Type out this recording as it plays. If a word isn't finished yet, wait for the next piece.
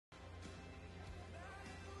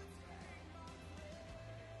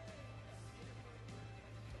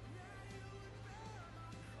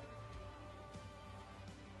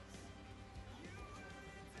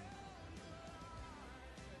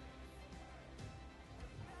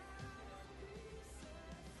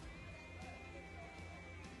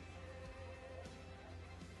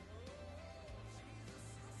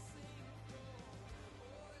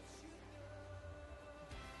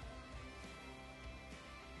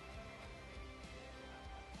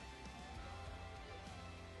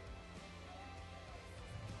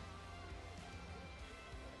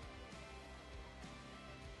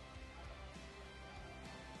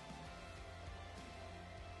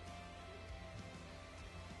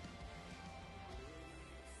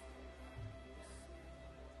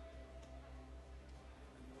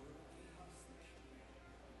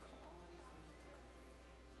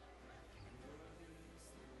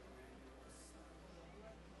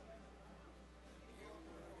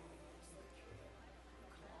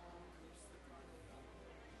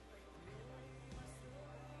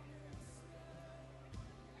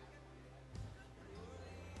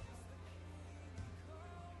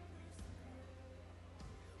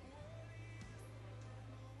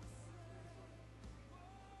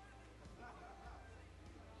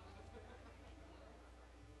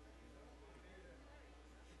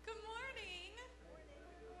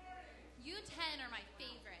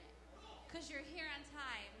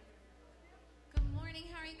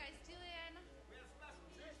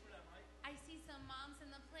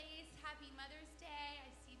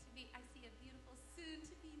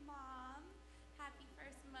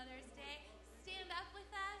Mother's Day. Stand up with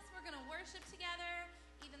us. We're going to worship together.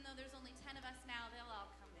 Even though there's only 10 of us now, they'll all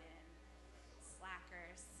come in.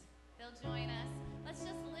 Slackers. They'll join us. Let's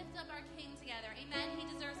just lift up our King together. Amen. He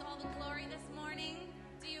deserves all the glory this morning.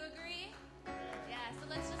 Do you agree? Yeah, so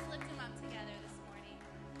let's just lift him up together this morning.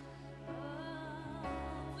 Oh,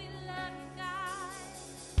 we love you, God.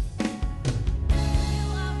 You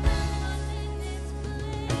are welcome in this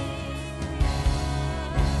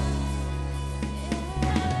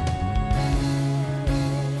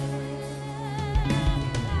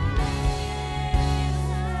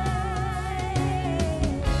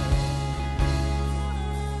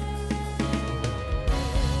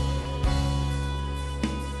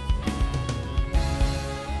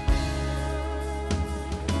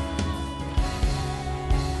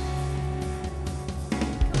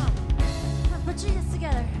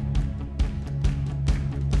together.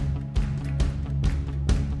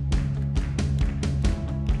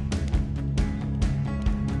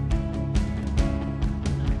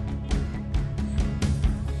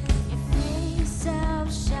 Your face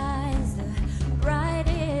outshines the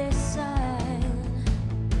brightest sun.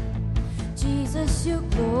 Jesus, you're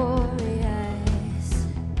glorious.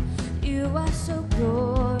 You are so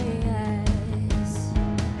glorious.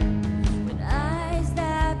 With eyes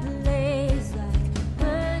that blaze like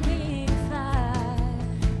burning fire.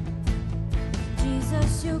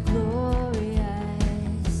 Jesus, you're glorious.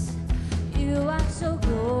 You are so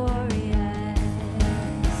glorious.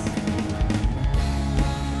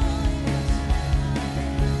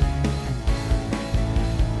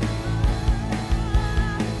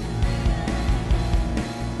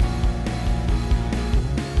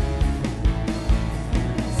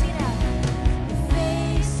 Sing it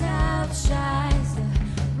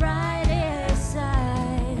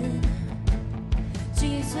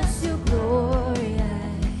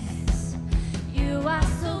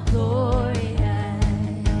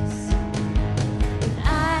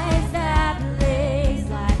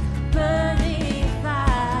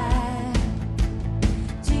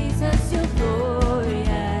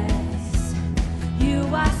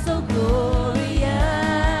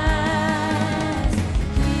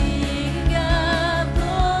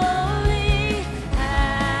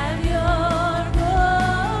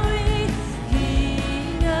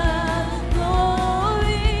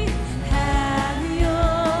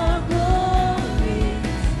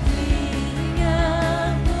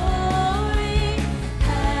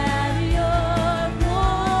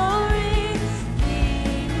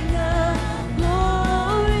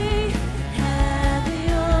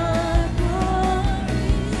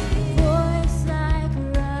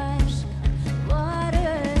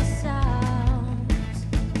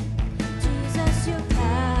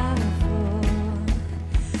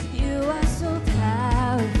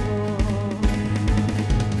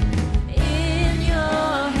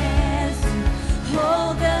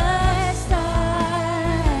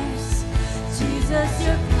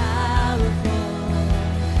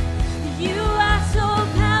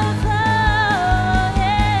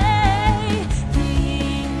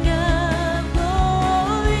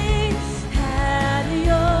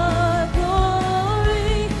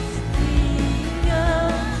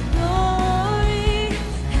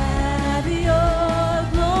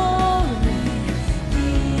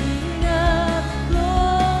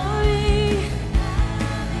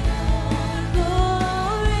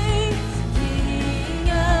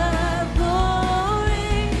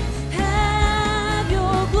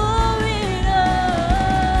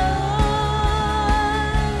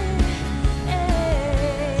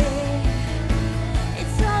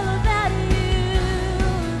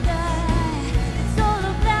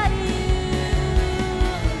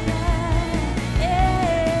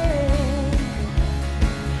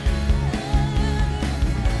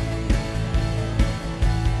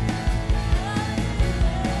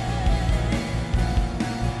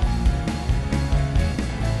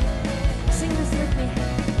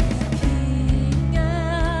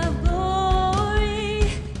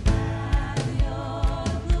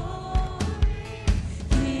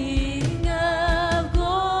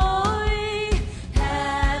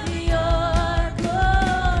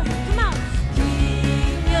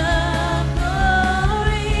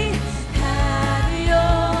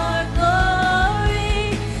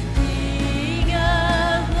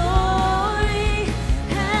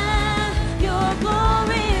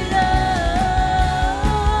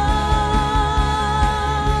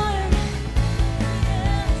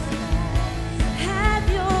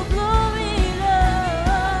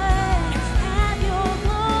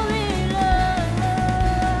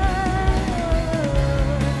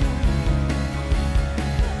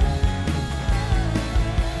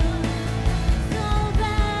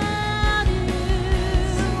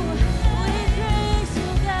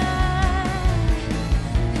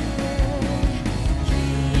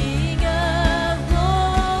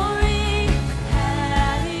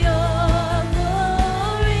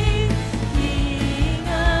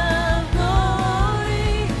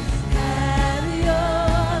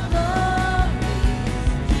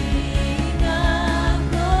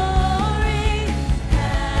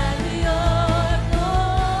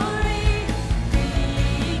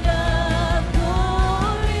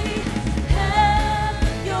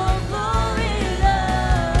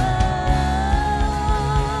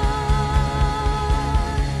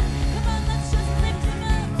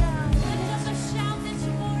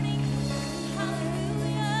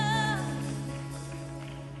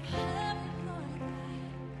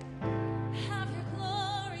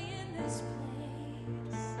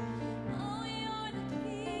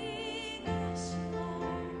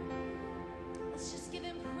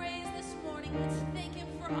Let's thank him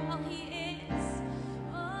for all he is.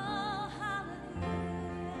 Oh,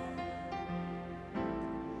 hallelujah.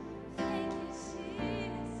 Thank you,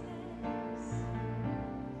 Jesus.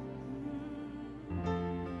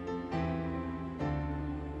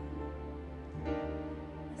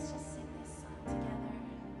 Let's just sing this song together.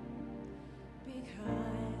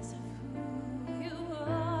 Because of who you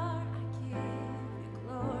are, I give you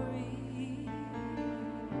glory.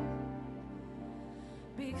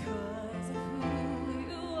 Because of who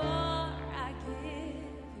you are, I give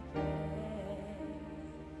you praise.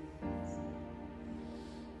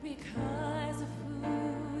 Because of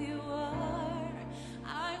who you are,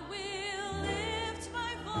 I will lift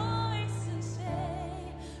my voice and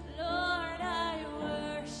say, Lord, I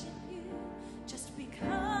worship you just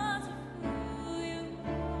because of who you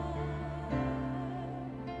are.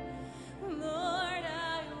 Lord,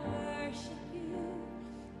 I worship you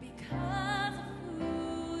because of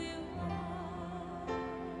who you are.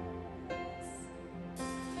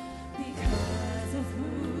 Because of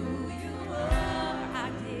who you are, I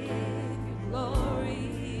give you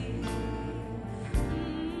glory.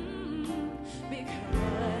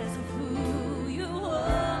 Because of who you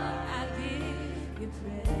are, I give you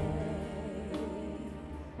praise.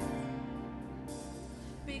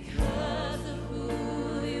 Because of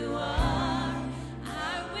who you are,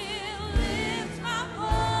 I will lift my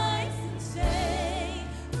voice and say,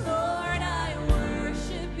 Lord, I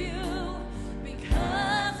worship you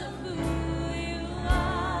because of who you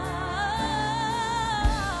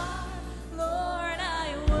are. Lord,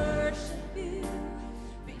 I worship you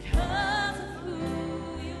because of who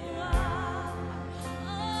you are.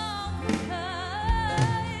 Oh, because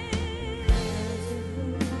of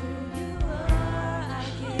who you are, I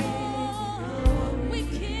give you glory. We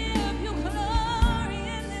give you glory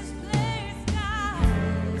in this place, God.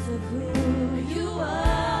 Because of who you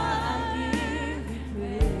are, I give you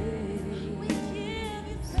praise. We give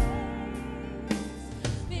you praise.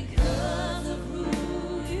 Because of who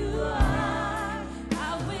you are,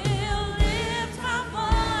 I will lift my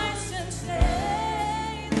voice and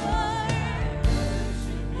say, Lord,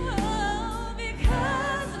 oh,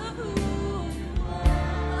 because of who you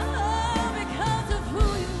are, oh, because of who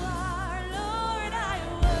you are, Lord, I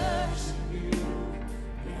worship you.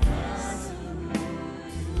 Yes.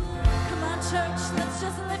 Come on, church, let's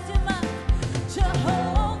just lift him up.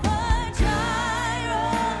 Jehovah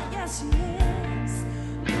Jireh, yes, he is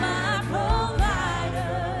my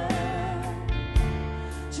provider.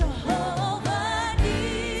 Jehovah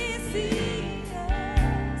Nissi,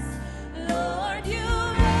 yes, Lord, you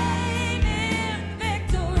reign in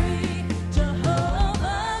victory.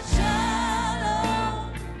 Jehovah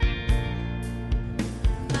Shalom,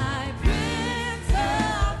 my Prince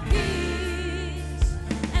of Peace,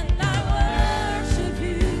 and I worship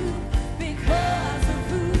you because of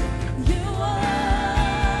who you are.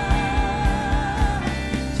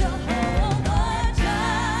 Jehovah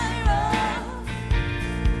Jireh,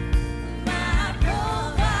 my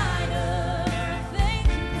provider. Thank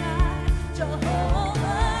you, God.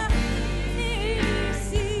 Jehovah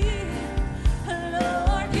Nissi,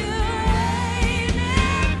 Lord, you reign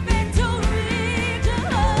in victory.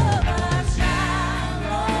 Jehovah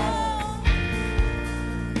Shalom,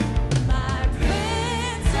 my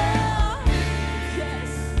Prince of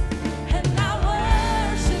Peace, and I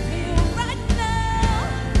worship you right now.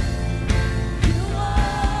 You are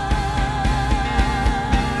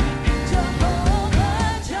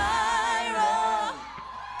Jehovah Jireh,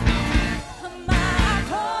 my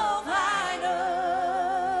provider.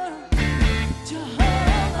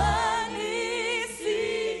 Jehovah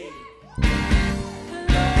Nissi,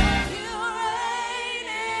 Lord, you reign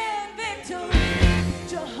in victory.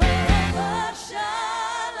 Jehovah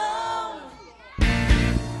Shalom,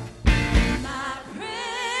 my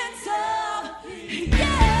Prince of Peace,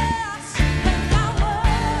 yes, and I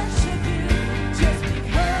worship you just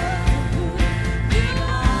because of who you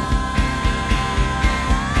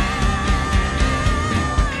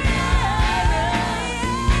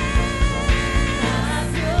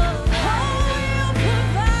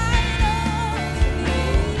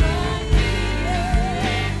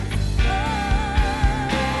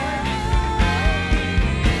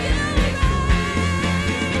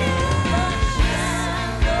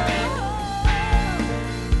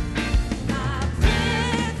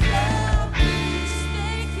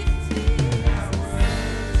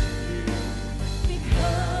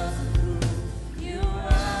because of who you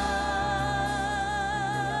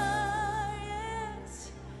are,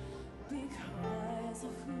 yes, because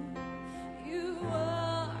of who you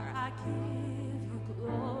are, I give you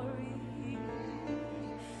glory.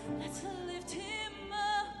 Let's lift him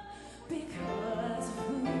up because of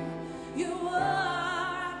who you are.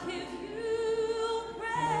 I give you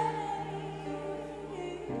praise.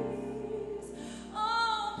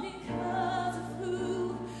 Oh, because of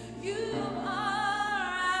who you are,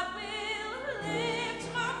 I will lift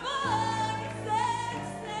my voice and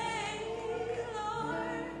say,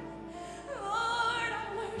 Lord, Lord, I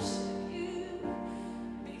worship you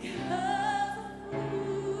because of who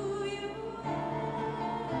you are.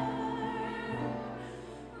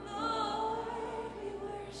 Lord, we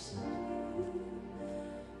worship you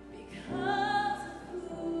because of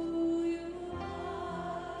who you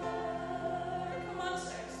are. Come on,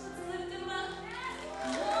 church, let's lift him up.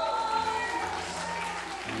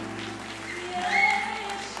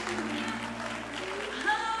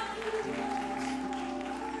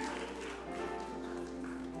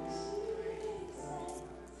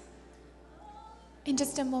 In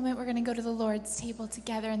just a moment, we're going to go to the Lord's table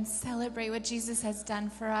together and celebrate what Jesus has done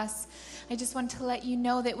for us. I just want to let you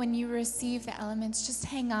know that when you receive the elements, just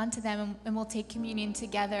hang on to them and we'll take communion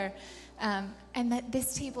together. And that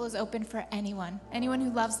this table is open for anyone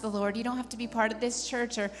who loves the Lord. You don't have to be part of this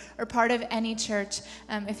church or part of any church.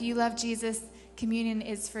 If you love Jesus, communion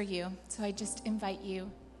is for you. So I just invite you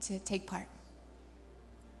to take part.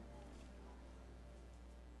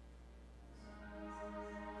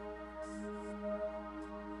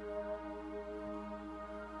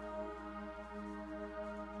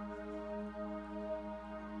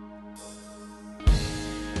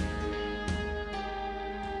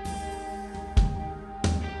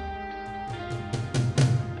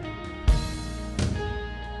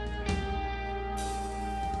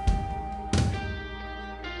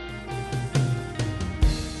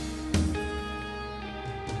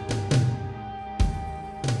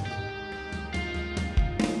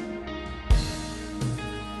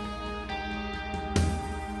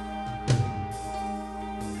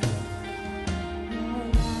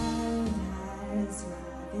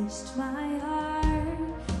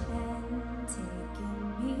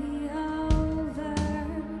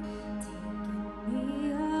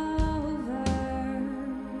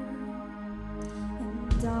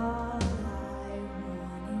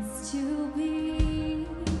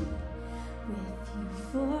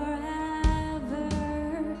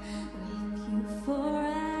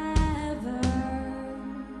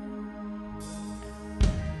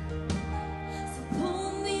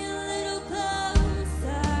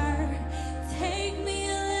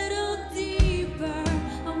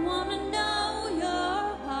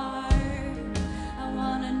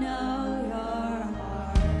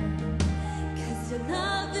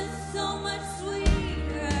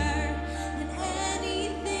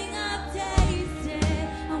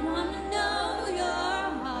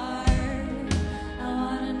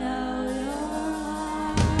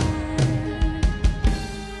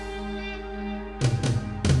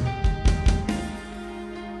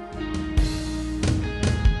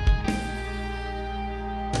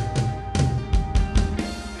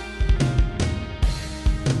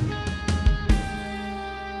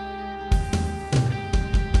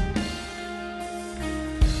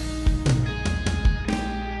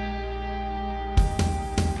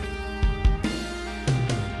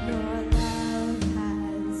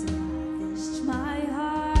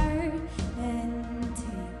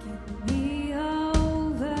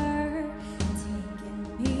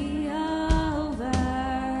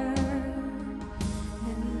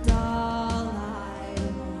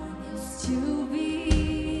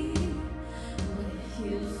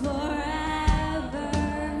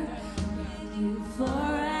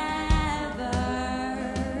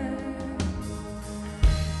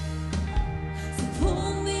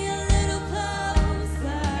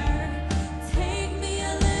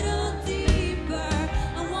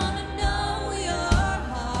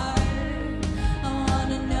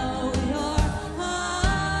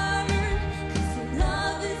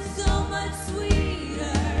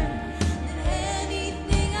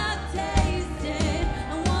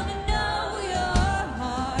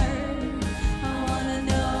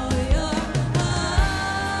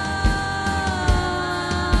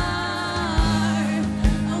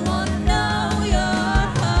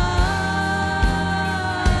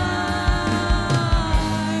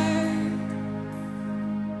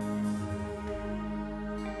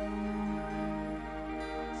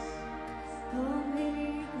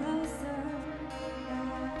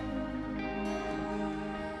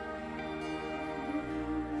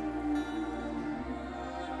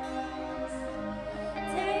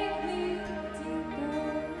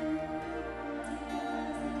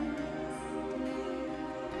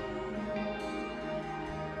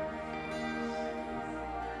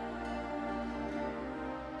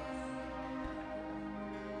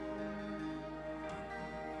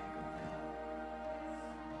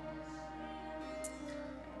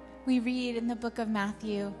 we read in the book of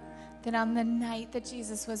Matthew that on the night that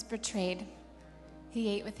Jesus was betrayed, he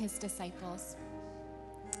ate with his disciples.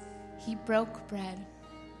 He broke bread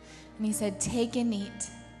and he said, "Take and eat.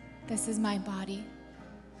 This is my body."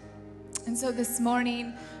 And so this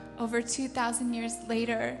morning, over 2,000 years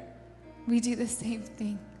later, we do the same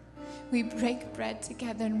thing. We break bread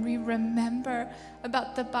together and we remember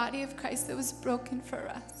about the body of Christ that was broken for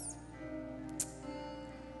us.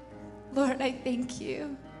 Lord, I thank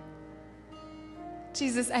you.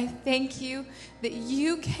 Jesus, I thank you that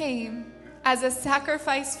you came as a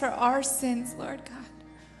sacrifice for our sins, Lord God.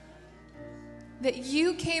 That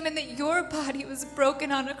you came and that your body was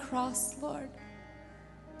broken on a cross, Lord.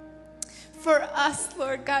 For us,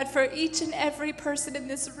 Lord God, for each and every person in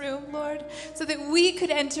this room, Lord, so that we could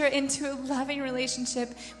enter into a loving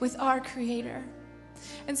relationship with our Creator.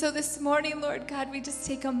 And so this morning, Lord God, we just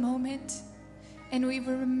take a moment and we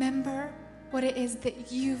remember what it is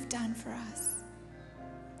that you've done for us.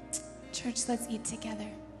 Church, let's eat together.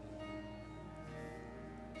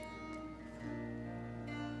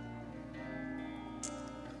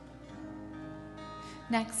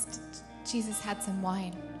 Next, Jesus had some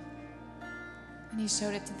wine. And he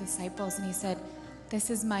showed it to the disciples and he said, "This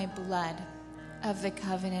is my blood of the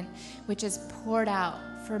covenant, which is poured out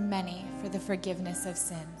for many for the forgiveness of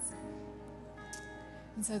sins."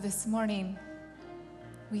 And so this morning,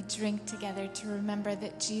 we drink together to remember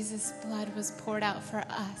that Jesus' blood was poured out for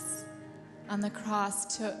us on the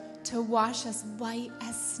cross to wash us white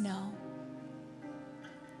as snow.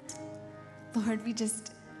 Lord, we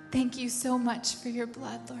just thank you so much for your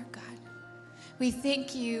blood, Lord God. We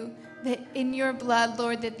thank you that in your blood,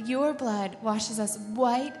 Lord, that your blood washes us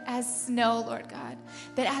white as snow, Lord God.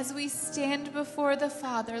 That as we stand before the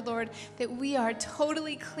Father, Lord, that we are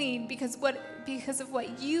totally clean because of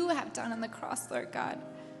what you have done on the cross, Lord God.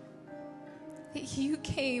 That you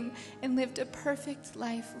came and lived a perfect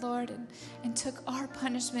life, Lord, and took our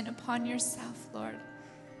punishment upon yourself, Lord.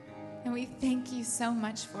 And we thank you so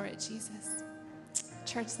much for it, Jesus.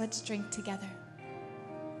 Church, let's drink together.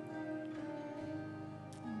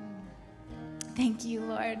 Thank you,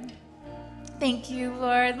 Lord. Thank you,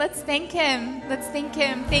 Lord. Let's thank him. Let's thank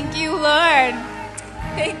him. Thank you, Lord.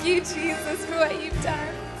 Thank you, Jesus, for what you've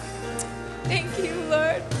done. Thank you,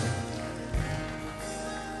 Lord.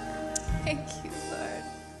 Thank you, Lord.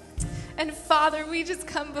 And Father, we just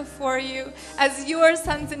come before you as your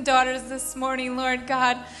sons and daughters this morning, Lord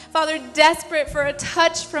God. Father, desperate for a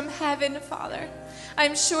touch from heaven, Father.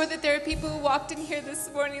 I'm sure that there are people who walked in here this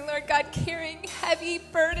morning, Lord God, carrying heavy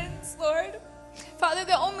burdens, Lord. Father,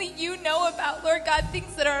 that only you know about, Lord God,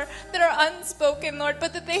 things that are unspoken, Lord,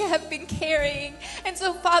 but that they have been carrying. And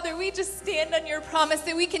so, Father, we just stand on your promise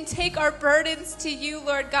that we can take our burdens to you,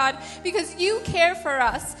 Lord God, because you care for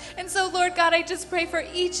us. And so, Lord God, I just pray for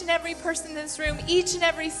each and every person in this room, each and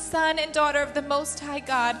every son and daughter of the Most High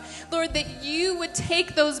God, Lord, that you would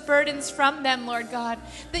take those burdens from them, Lord God,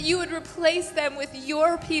 that you would replace them with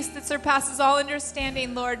your peace that surpasses all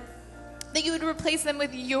understanding, Lord. That you would replace them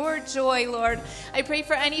with your joy, Lord. I pray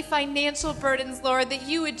for any financial burdens, Lord, that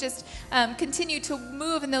you would just continue to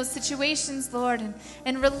move in those situations, Lord,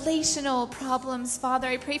 and relational problems, Father.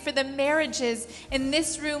 I pray for the marriages in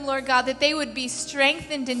this room, Lord God, that they would be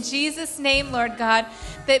strengthened in Jesus' name, Lord God.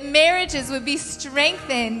 That marriages would be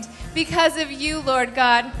strengthened because of you, Lord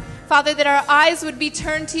God. Father, that our eyes would be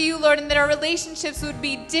turned to you, Lord, and that our relationships would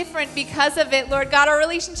be different because of it, Lord God. Our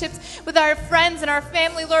relationships with our friends and our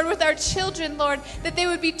family, Lord, with our children, Lord, that they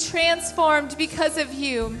would be transformed because of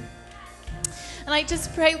you. And I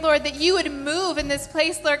just pray, Lord, that you would move in this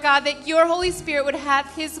place, Lord God, that your Holy Spirit would have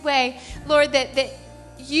his way, Lord, that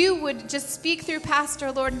you would just speak through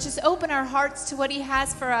Pastor, Lord, and just open our hearts to what he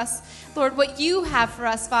has for us, Lord, what you have for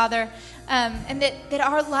us, Father. And that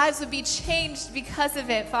our lives would be changed because of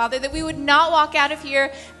it, Father, that we would not walk out of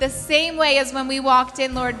here the same way as when we walked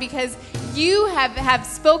in, Lord, because you have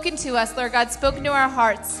spoken to us, Lord God, spoken to our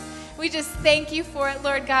hearts. We just thank you for it,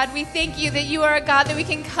 Lord God. We thank you that you are a God that we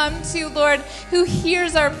can come to, Lord, who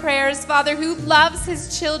hears our prayers, Father, who loves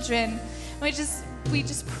his children. And we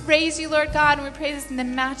just praise you, Lord God, and we pray this in the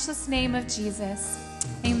matchless name of Jesus.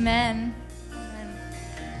 Amen.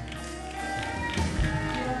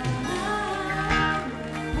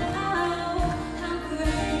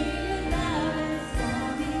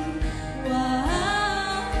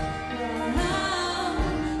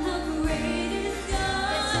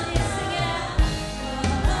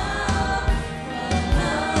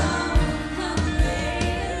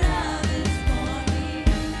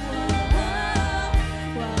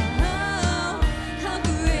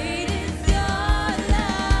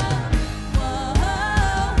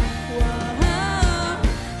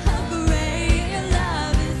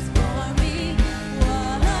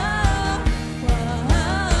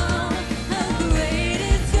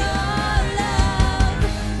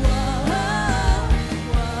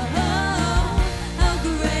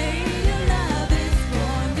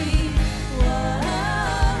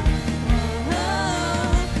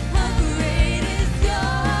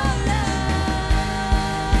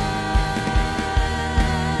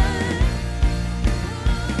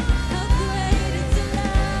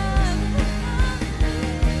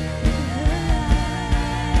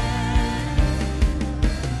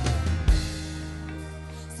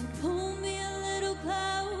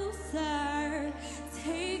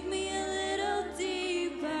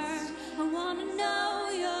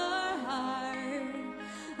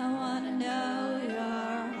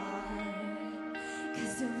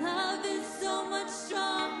 Your love is so much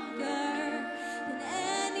stronger than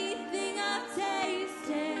anything I've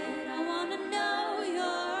tasted. I want to know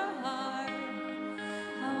your heart.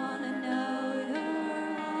 I want to know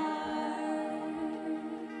your heart.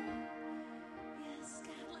 Yes,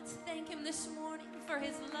 God, let's thank him this morning for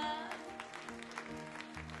his love.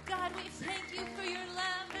 God, we thank you for your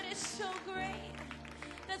love that is so great,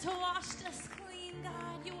 that's washed us clean,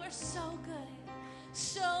 God. You are so good,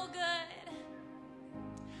 so good.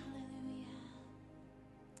 Hallelujah.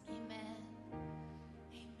 Amen.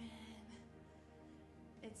 Amen.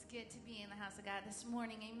 It's good to be in the house of God this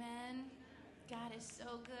morning. Amen. God is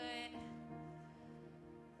so good.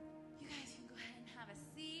 You guys can go ahead and have a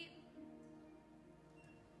seat.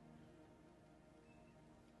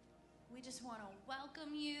 We just want to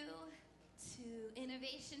welcome you to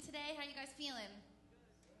Innovation today. How are you guys feeling?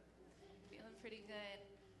 Feeling pretty good.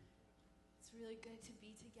 It's really good to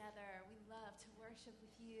be together. We love to worship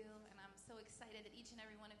with you, and I'm so excited that each and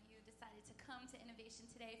every one of you decided to come to Innovation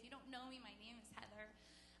today. If you don't know me, my name is Heather,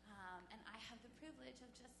 and I have the privilege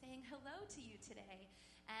of just saying hello to you today.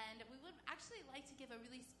 And we would actually like to give a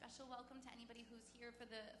really special welcome to anybody who's here for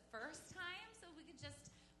the first time, so if we could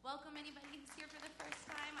just welcome anybody who's here for the first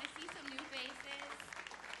time. I see some new faces.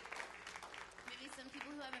 Maybe some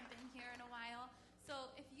people who haven't been here in a while. So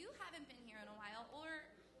if you haven't been here in a while, or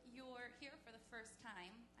you're here for the first time,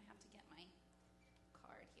 I have to get my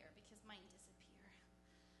card here because mine disappeared.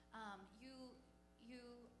 You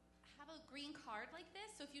have a green card like this.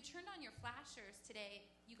 So if you turned on your flashers today,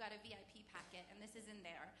 you got a VIP packet, and this is in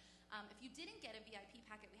there. If you didn't get a VIP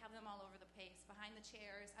packet, we have them all over the place, behind the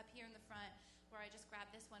chairs, up here in the front, where I just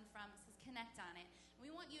grabbed this one from. It says Connect on it. We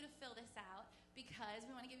want you to fill this out because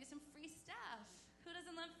we want to give you some free stuff. Who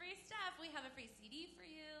doesn't love free stuff? We have a free CD for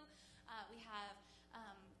you. We have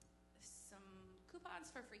some coupons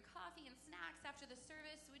for free coffee and snacks after the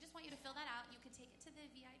service. So we just want you to fill that out. You can take it to the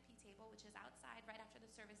VIP table, which is outside right after the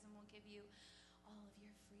service, and we'll give you all of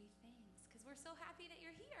your free things because we're so happy that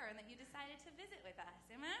you're here and that you decided to visit with us.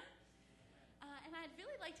 Amen? And I'd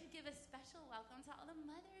really like to give a special welcome to all the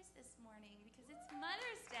mothers this morning because it's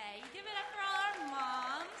Mother's Day. You give it up for all our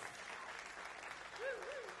moms.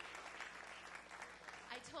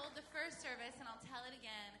 I told the first service, and I'll tell it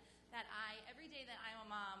again, that every day that I'm a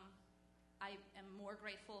mom, I am more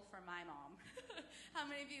grateful for my mom. How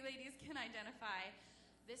many of you ladies can identify?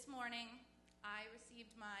 This morning, I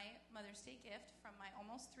received my Mother's Day gift from my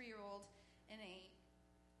almost 3-year-old in a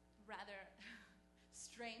rather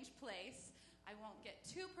strange place. I won't get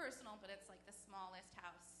too personal, but it's like the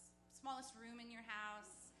smallest room in your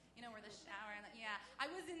house, you know, where the shower, and I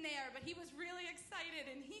was in there, but he was really excited,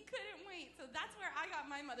 and he couldn't wait. So that's where I got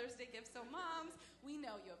my Mother's Day gift. So moms, we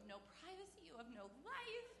know you have no privacy, you have no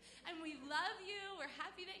life, and we love you. We're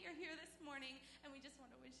happy that you're here this morning, and we just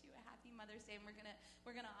want to wish you a happy Mother's Day, and we're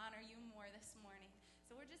gonna honor you more this morning.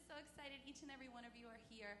 So we're just so excited each and every one of you are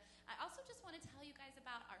here. I also just want to tell you guys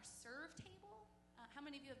about our serve table. How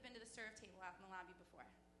many of you have been to the serve table out in the lobby before?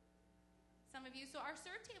 Some of you. So our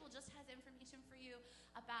serve table just has information for you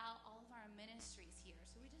about all of our ministries here.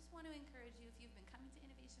 So we just want to encourage you, if you've been coming to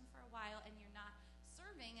Innovation for a while and you're not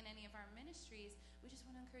serving in any of our ministries, we just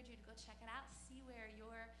want to encourage you to go check it out, see where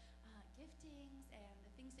your giftings and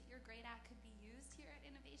the things that you're great at could be used here at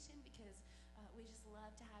Innovation, because we just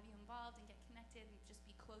love to have you involved and get connected and just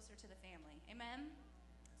be closer to the family. Amen?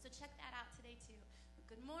 So check that out today too.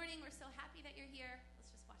 Good morning. We're so happy that you're here.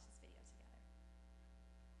 Let's just watch this video together.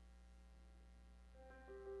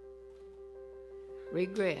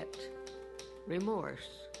 Regret,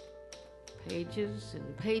 remorse, pages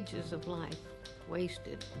and pages of life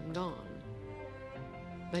wasted and gone.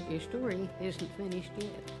 But your story isn't finished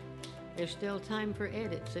yet. There's still time for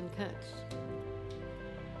edits and cuts.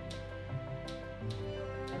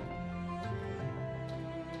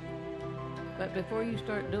 But before you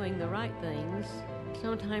start doing the right things,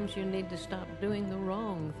 sometimes you need to stop doing the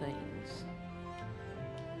wrong things.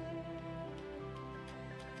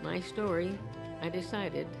 My story, I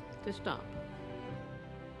decided to stop.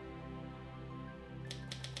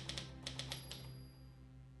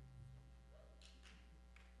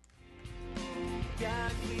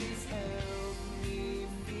 God, please help me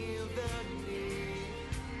feel the need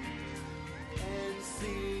and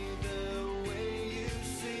see the way you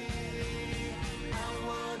see. I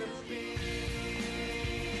want to be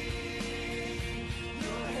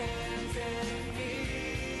your hands and feet.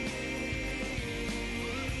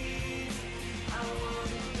 I want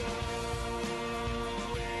to go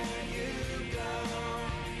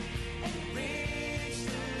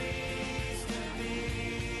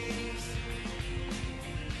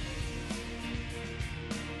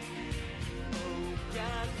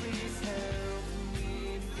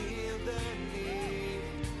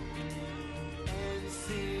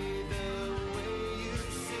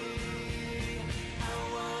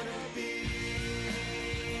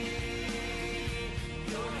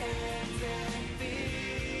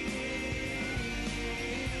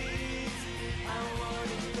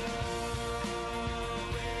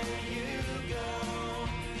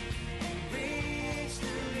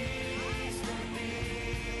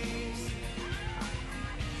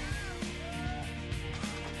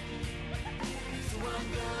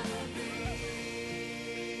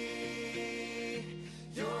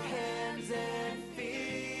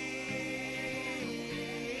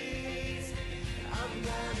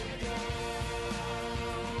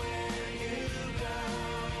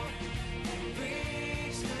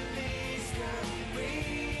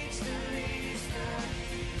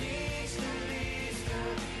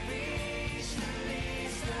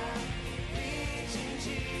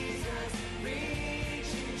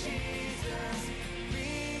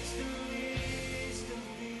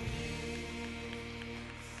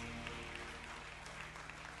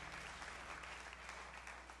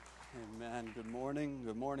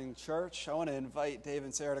Good morning, church. I want to invite Dave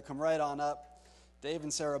and Sarah to come right on up. Dave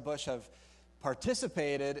and Sarah Bush have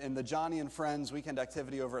participated in the Johnny and Friends weekend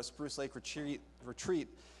activity over at Spruce Lake Retreat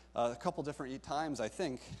a couple different times, I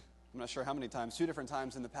think. I'm not sure how many times, 2 different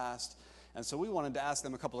times in the past. And so we wanted to ask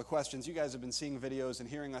them a couple of questions. You guys have been seeing videos and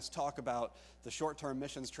hearing us talk about the short-term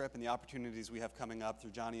missions trip and the opportunities we have coming up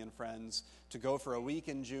through Johnny and Friends to go for a week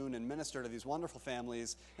in June and minister to these wonderful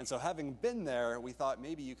families. And so having been there, we thought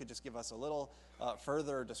maybe you could just give us a little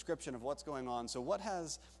further description of what's going on. So what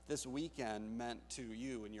has this weekend meant to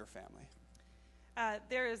you and your family?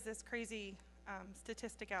 There is this crazy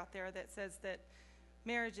statistic out there that says that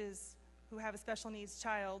marriages who have a special needs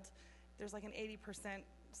child, there's like an 80%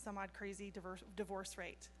 some odd crazy divorce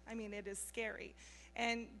rate. I mean, it is scary.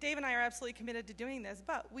 And Dave and I are absolutely committed to doing this,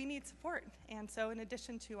 but we need support. And so in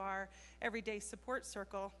addition to our everyday support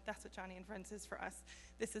circle, that's what Johnny and Friends is for us.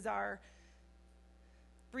 This is our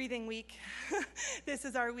breathing week. This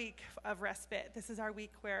is our week of respite. This is our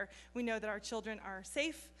week where we know that our children are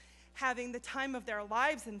safe, having the time of their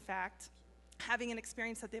lives, in fact, having an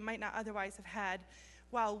experience that they might not otherwise have had,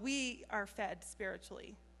 while we are fed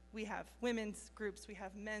spiritually. We have women's groups, we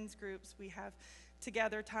have men's groups, we have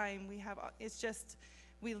together time,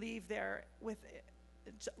 we leave there with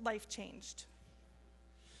life changed.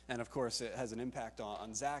 And of course, it has an impact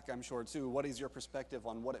on Zach, I'm sure, too. What is your perspective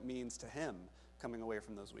on what it means to him coming away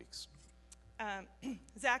from those weeks?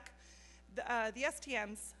 Zach, the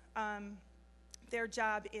STMs, their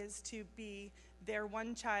job is to be their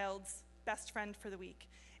one child's best friend for the week.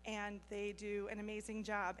 And they do an amazing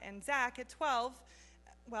job. And Zach, at 12,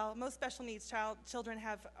 well, most special needs children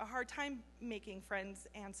have a hard time making friends,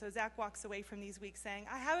 and so Zach walks away from these weeks saying,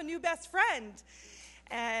 I have a new best friend.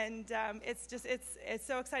 And it's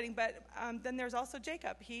so exciting. But then there's also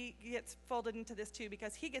Jacob. He gets folded into this too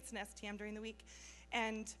because he gets an STM during the week.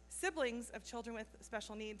 And siblings of children with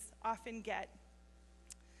special needs often get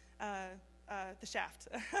the shaft,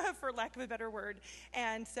 for lack of a better word.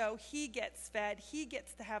 And so he gets fed, he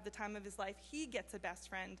gets to have the time of his life, he gets a best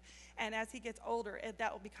friend. And as he gets older,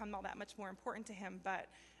 that will become all that much more important to him. But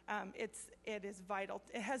it is vital.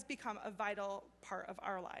 It has become a vital part of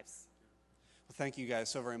our lives. Well, thank you guys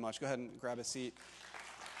so very much. Go ahead and grab a seat.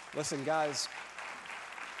 Listen, guys,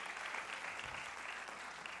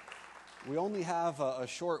 we only have a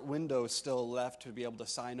short window still left to be able to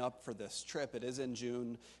sign up for this trip. It is in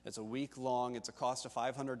June. It's a week long. It's a cost of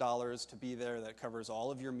 $500 to be there. That covers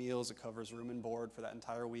all of your meals. It covers room and board for that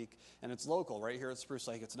entire week. And it's local, right here at Spruce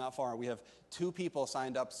Lake. It's not far. We have 2 people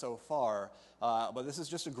signed up so far. But this is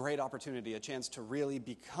just a great opportunity, a chance to really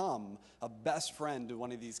become a best friend to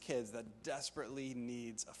one of these kids that desperately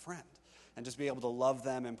needs a friend. And just be able to love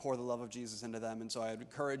them and pour the love of Jesus into them. And so I'd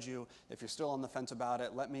encourage you, if you're still on the fence about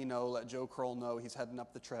it, let me know, let Joe Kroll know. He's heading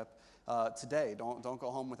up the trip today. Don't go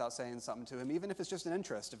home without saying something to him, even if it's just an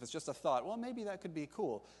interest, if it's just a thought, well, maybe that could be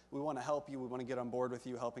cool. We want to help you. We want to get on board with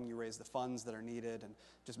you, helping you raise the funds that are needed and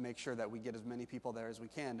just make sure that we get as many people there as we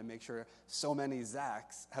can to make sure so many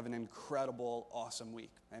Zachs have an incredible, awesome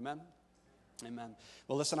week. Amen? Amen.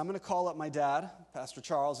 Well, listen, I'm going to call up my dad. Pastor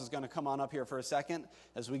Charles is going to come on up here for a second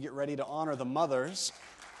as we get ready to honor the mothers.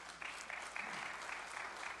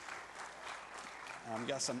 I'm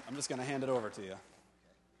just going to hand it over to you.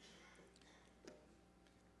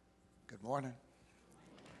 Good morning.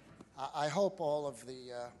 I hope all of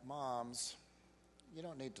the moms, you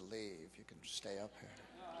don't need to leave. You can stay up here.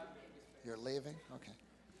 You're leaving? Okay.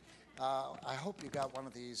 I hope you got one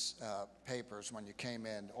of these papers when you came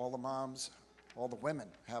in. All the moms, all the women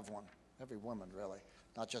have one. Every woman, really.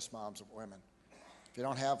 Not just moms, but women. If you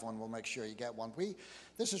don't have one, we'll make sure you get one.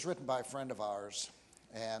 This is written by a friend of ours,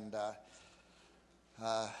 and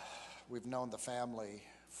we've known the family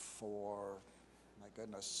for, my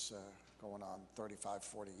goodness, going on 35,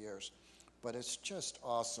 40 years. But it's just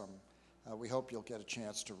awesome. We hope you'll get a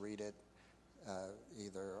chance to read it.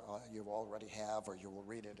 Either you already have, or you will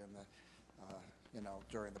read it in the,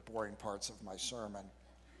 during the boring parts of my sermon.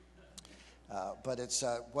 But it's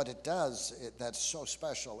what it does that's so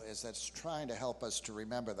special is that it's trying to help us to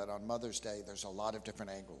remember that on Mother's Day there's a lot of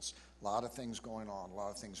different angles, a lot of things going on, a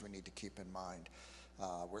lot of things we need to keep in mind.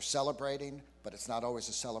 We're celebrating, but it's not always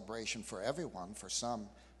a celebration for everyone. For some,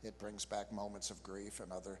 it brings back moments of grief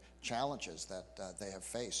and other challenges that they have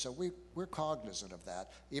faced. So we're cognizant of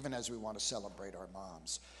that, even as we want to celebrate our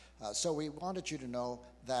moms. So we wanted you to know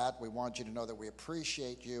that. We want you to know that we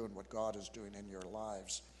appreciate you and what God is doing in your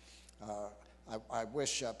lives. I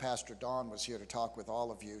wish Pastor Dawn was here to talk with all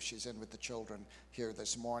of you. She's in with the children here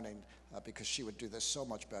this morning because she would do this so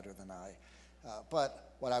much better than I.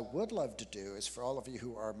 But what I would love to do is for all of you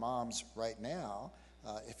who are moms right now,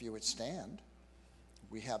 if you would stand.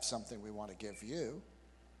 we have something we want to give you.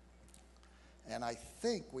 And I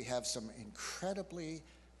think we have some incredibly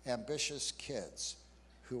ambitious kids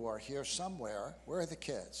who are here somewhere. Where are the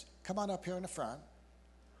kids? Come on up here in the front.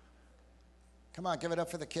 Come on, give it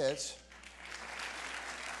up for the kids.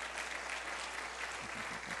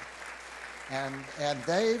 And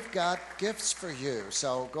they've got gifts for you.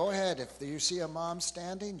 So go ahead. If you see a mom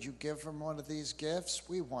standing, you give them one of these gifts.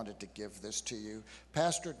 We wanted to give this to you.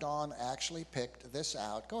 Pastor Dawn actually picked this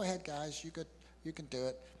out. Go ahead, guys. You can do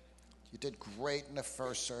it. You did great in the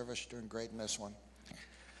first service. You're doing great in this one.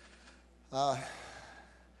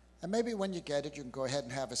 And maybe when you get it, you can go ahead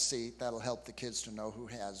and have a seat. That'll help the kids to know who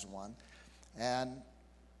has one. And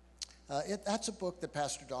that's a book that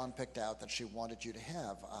Pastor Dawn picked out that she wanted you to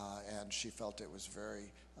have, and she felt it was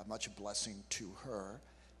very much a blessing to her,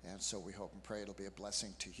 and so we hope and pray it'll be a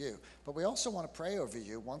blessing to you. But we also want to pray over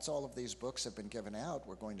you. Once all of these books have been given out,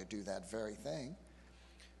 we're going to do that very thing.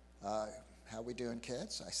 How we doing,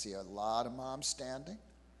 kids? I see a lot of moms standing.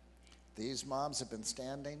 These moms have been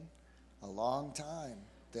standing a long time.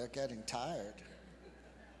 They're getting tired.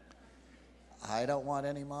 I don't want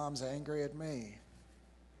any moms angry at me.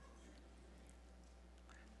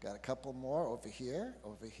 Got a couple more over here,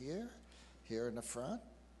 here in the front.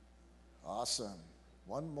 Awesome.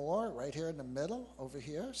 One more right here in the middle, over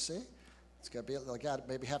here. See? It's got to be. I got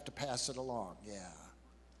maybe have to pass it along. Yeah.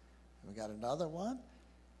 We got another one.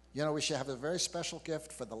 You know, we should have a very special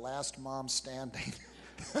gift for the last mom standing.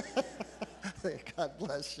 God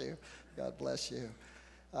bless you. God bless you.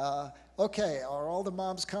 Okay, are all the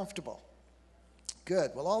moms comfortable?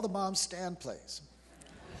 Good. Will all the moms stand, please?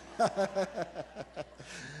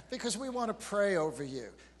 Because we want to pray over you.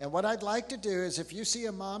 And what I'd like to do is if you see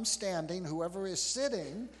a mom standing, whoever is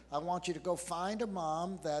sitting, I want you to go find a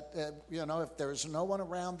mom that, if there's no one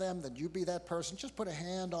around them, then you be that person. Just put a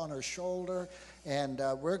hand on her shoulder, and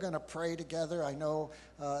we're going to pray together. I know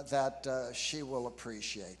that she will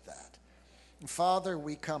appreciate that. And Father,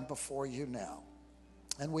 we come before you now.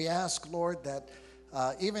 And we ask, Lord, that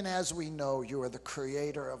even as we know you are the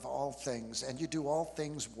creator of all things and you do all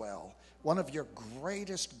things well, one of your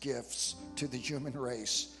greatest gifts to the human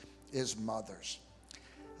race is mothers.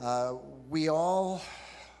 We all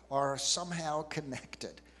are somehow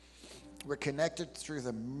connected. We're connected through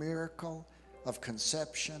the miracle of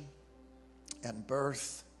conception and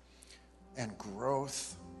birth and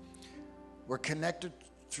growth. We're connected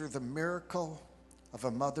through the miracle of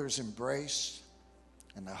a mother's embrace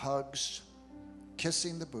and the hugs,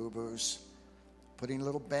 kissing the boo-boos, putting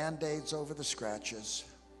little Band-Aids over the scratches,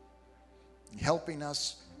 helping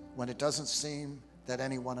us when it doesn't seem that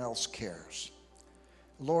anyone else cares.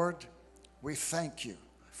 Lord, we thank you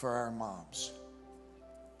for our moms.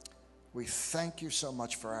 We thank you so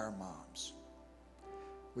much for our moms.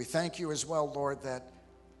 We thank you as well, Lord, that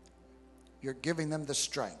you're giving them the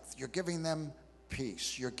strength. You're giving them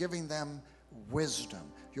peace. You're giving them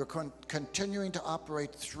wisdom. You're continuing to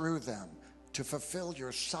operate through them to fulfill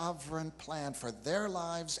your sovereign plan for their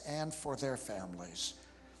lives and for their families.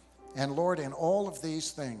 And Lord, in all of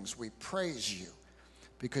these things, we praise you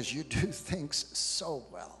because you do things so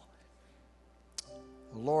well.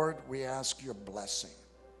 Lord, we ask your blessing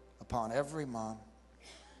upon every mom,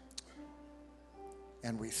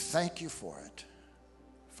 and we thank you for it,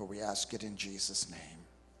 for we ask it in Jesus' name.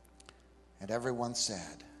 And everyone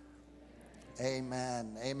said,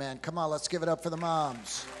 amen, amen. Come on, let's give it up for the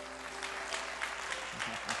moms.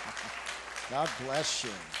 God bless you.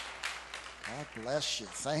 God bless you.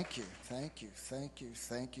 Thank you, thank you, thank you,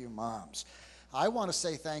 thank you, moms. I want to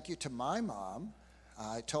say thank you to my mom.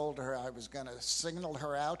 I told her I was going to signal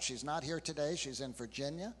her out. She's not here today. She's in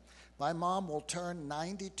Virginia. My mom will turn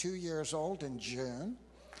 92 years old in June.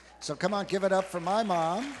 So come on, give it up for my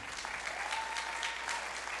mom.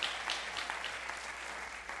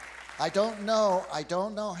 I don't know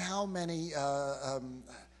how many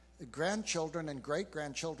grandchildren and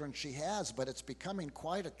great-grandchildren she has, but it's becoming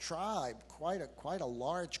quite a tribe, quite a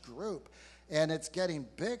large group, and it's getting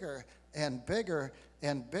bigger and bigger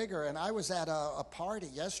and bigger. And I was at a party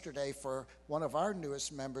yesterday for one of our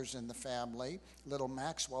newest members in the family. Little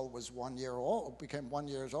Maxwell was 1 year old, became 1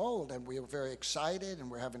 year old, and we were very excited,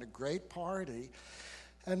 and we're having a great party.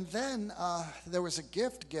 And then there was a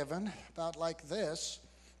gift given about like this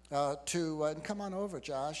and come on over,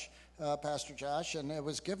 Josh. Pastor Josh, and it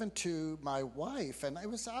was given to my wife, and I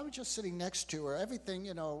was just sitting next to her. Everything,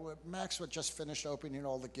 Max had just finished opening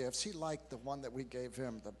all the gifts. He liked the one that we gave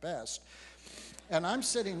him the best. And I'm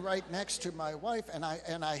sitting right next to my wife,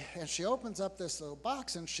 and she opens up this little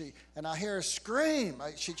box, and I hear her scream.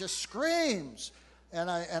 She just screams. And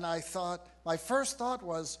I thought, my first thought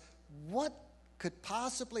was, what could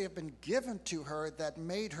possibly have been given to her that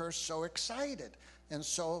made her so excited and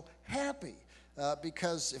so happy?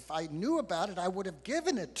 Because if I knew about it, I would have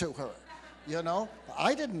given it to her. You know,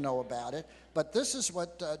 I didn't know about it, but this is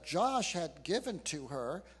what Josh had given to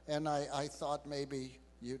her, and I thought maybe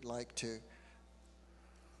you'd like to.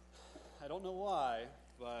 I don't know why,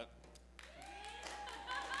 but...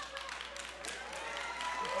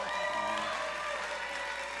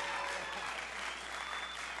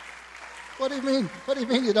 What do you mean? What do you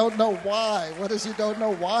mean you don't know why? What does you don't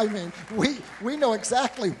know why mean? We know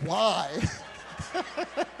exactly why.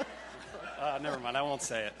 Never mind, I won't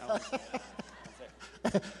say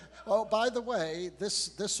it. Oh, by the way,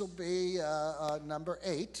 this will be number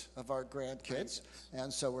 8 of our grandkids,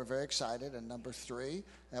 and so we're very excited. And number 3,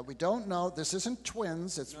 we don't know. This isn't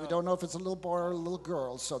twins. We don't know if it's a little boy or a little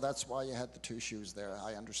girl. So that's why you had the 2 shoes there.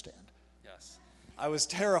 I understand. Yes, I was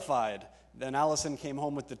terrified. Then Allison came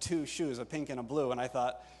home with the 2 shoes, a pink and a blue, and I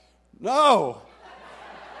thought, no.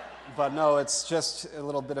 But no, it's just a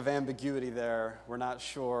little bit of ambiguity there. We're not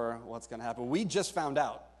sure what's going to happen. We just found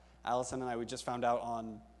out. Allison and I, we just found out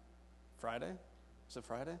on Friday. Is it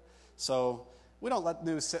Friday? So we don't let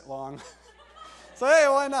news sit long. So hey,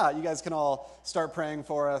 why not? You guys can all start praying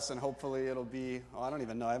for us, and hopefully it'll be, I don't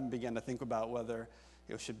even know. I haven't begun to think about whether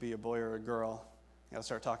it should be a boy or a girl. I got to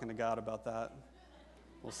start talking to God about that.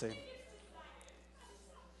 We'll see.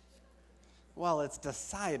 Well, it's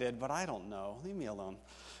decided, but I don't know. Leave me alone.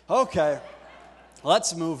 Okay,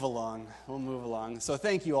 let's move along. We'll move along. So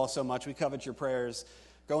thank you all so much. We covet your prayers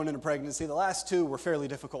going into pregnancy. The last 2 were fairly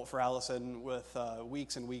difficult for Allison with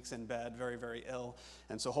weeks and weeks in bed, very, very ill.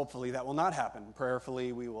 And so hopefully that will not happen.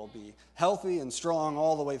 Prayerfully, we will be healthy and strong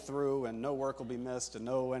all the way through, and no work will be missed, and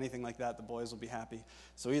no anything like that. The boys will be happy.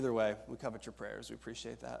 So either way, we covet your prayers. We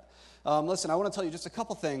appreciate that. Listen, I want to tell you just a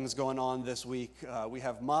couple things going on this week. We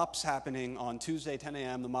have MOPS happening on Tuesday, 10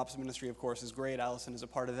 a.m. The MOPS ministry, of course, is great. Allison is a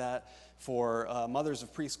part of that. For mothers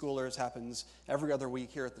of preschoolers, happens every other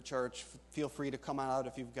week here at the church. Feel free to come out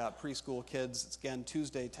if you've got preschool kids. It's, again,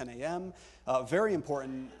 Tuesday, 10 a.m. Very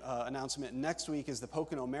important announcement. Next week is the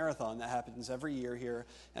Pocono Marathon that happens every year here.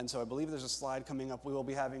 And so I believe there's a slide coming up. We will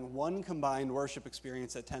be having one combined worship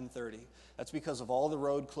experience at 10:30. That's because of all the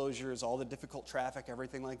road closures, all the difficult traffic,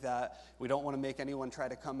 everything like that. We don't want to make anyone try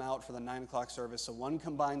to come out for the 9 o'clock service. So one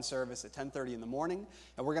combined service at 10:30 in the morning.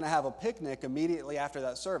 And we're going to have a picnic immediately after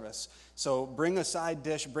that service. So bring a side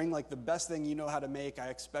dish. Bring like the best thing you know how to make. I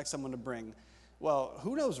expect someone to bring, well,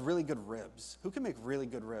 who knows really good ribs? Who can make really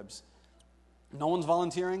good ribs? No one's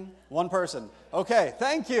volunteering? One person. Okay,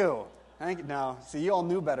 thank you. Thank you. Now, see, you all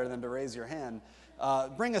knew better than to raise your hand.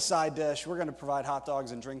 Bring a side dish. We're going to provide hot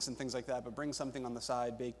dogs and drinks and things like that, but bring something on the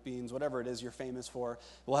side, baked beans, whatever it is you're famous for.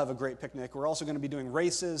 We'll have a great picnic. We're also going to be doing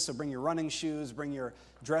races, so bring your running shoes, bring your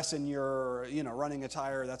dress in your running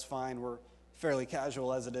attire. That's fine. We're fairly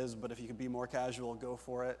casual as it is, but if you could be more casual, go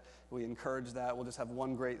for it. We encourage that. We'll just have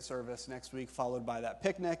one great service next week, followed by that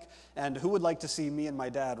picnic. And who would like to see me and my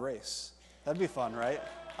dad race? That'd be fun, right?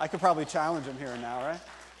 I could probably challenge him here and now, right?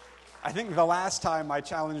 I think the last time I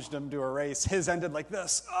challenged him to a race, his ended like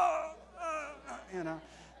this,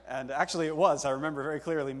 And actually it was. I remember very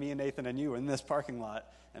clearly me and Nathan and you in this parking lot.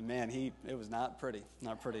 And man, it was not pretty,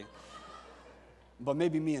 not pretty. But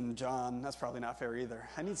maybe me and John, that's probably not fair either.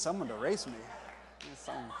 I need someone to race me.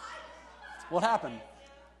 What happened?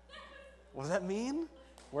 Was that mean?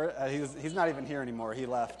 He's not even here anymore. He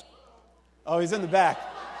left. Oh, he's in the back.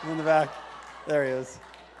 He's in the back. There he is.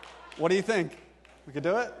 What do you think? We could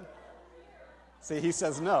do it? See, he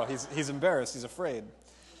says no. He's embarrassed. He's afraid.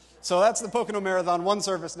 So that's the Pocono Marathon, one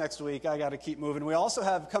service next week. I got to keep moving. We also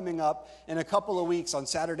have coming up in a couple of weeks on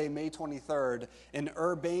Saturday, May 23rd, an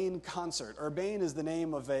Urbane concert. Urbane is the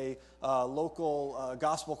name of a local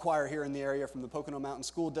gospel choir here in the area from the Pocono Mountain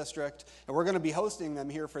School District. And we're going to be hosting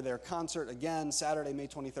them here for their concert again, Saturday, May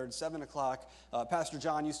 23rd, 7 o'clock. Pastor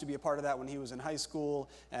John used to be a part of that when he was in high school,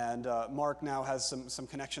 and Mark now has some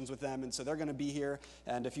connections with them, and so they're going to be here.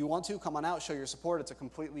 And if you want to, come on out, show your support. It's a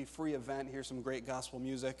completely free event. Here's some great gospel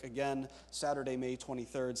music. Again, Saturday, May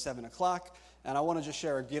 23rd, 7 o'clock. And I want to just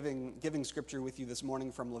share a giving scripture with you this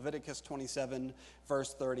morning from Leviticus 27,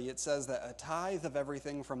 verse 30. It says that a tithe of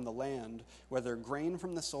everything from the land, whether grain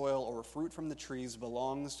from the soil or fruit from the trees,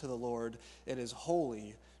 belongs to the Lord. It is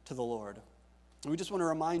holy to the Lord. And we just want to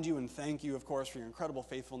remind you and thank you, of course, for your incredible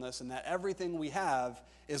faithfulness, and that everything we have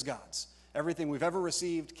is God's. Everything we've ever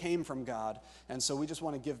received came from God, and so we just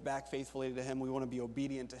want to give back faithfully to him. We want to be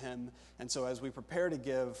obedient to him, and so as we prepare to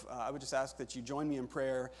give, I would just ask that you join me in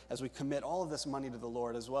prayer as we commit all of this money to the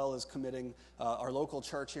Lord, as well as committing our local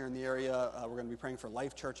church here in the area. We're going to be praying for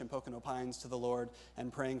Life Church in Pocono Pines to the Lord,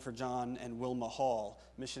 and praying for John and Wilma Hall,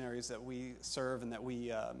 missionaries that we serve and that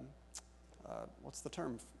we, what's the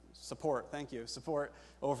term? Support, thank you. Support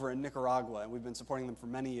over in Nicaragua, and we've been supporting them for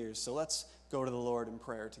many years. So let's go to the Lord in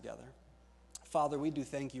prayer together. Father, we do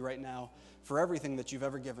thank you right now for everything that you've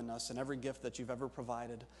ever given us and every gift that you've ever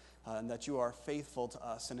provided, and that you are faithful to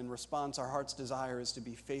us. And in response, our heart's desire is to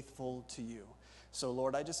be faithful to you. So,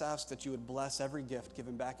 Lord, I just ask that you would bless every gift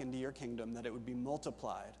given back into your kingdom, that it would be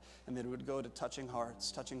multiplied, and that it would go to touching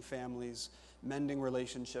hearts, touching families, mending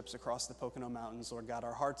relationships across the Pocono Mountains. Lord God,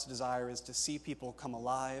 our heart's desire is to see people come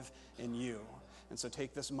alive in you. And so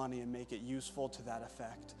take this money and make it useful to that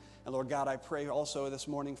effect. And Lord God, I pray also this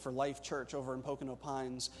morning for Life Church over in Pocono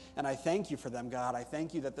Pines. And I thank you for them, God. I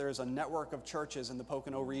thank you that there is a network of churches in the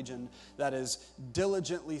Pocono region that is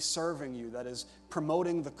diligently serving you, that is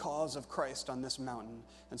promoting the cause of Christ on this mountain.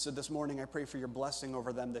 And so this morning I pray for your blessing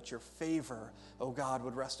over them, that your favor, oh God,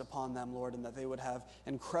 would rest upon them, Lord, and that they would have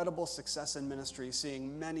incredible success in ministry,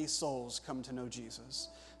 seeing many souls come to know Jesus.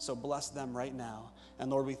 So bless them right now.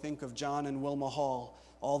 And Lord, we think of John and Wilma Hall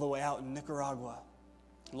all the way out in Nicaragua.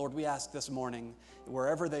 Lord, we ask this morning,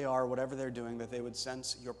 wherever they are, whatever they're doing, that they would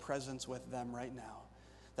sense your presence with them right now,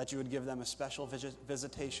 that you would give them a special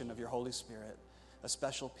visitation of your Holy Spirit, a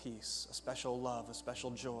special peace, a special love, a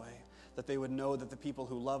special joy, that they would know that the people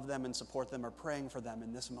who love them and support them are praying for them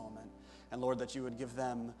in this moment. And Lord, that you would give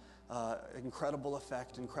them incredible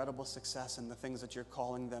effect, incredible success in the things that you're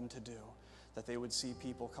calling them to do, that they would see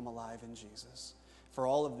people come alive in Jesus. For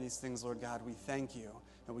all of these things, Lord God, we thank you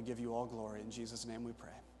and we give you all glory. In Jesus' name we pray.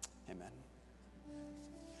 Amen.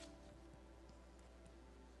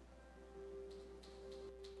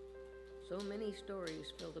 So many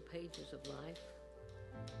stories fill the pages of life.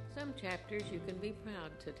 Some chapters you can be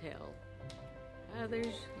proud to tell.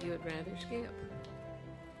 Others you would rather skip.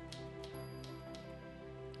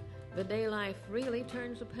 The day life really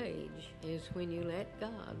turns a page is when you let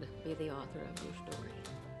God be the author of your story.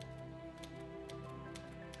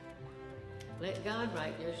 Let God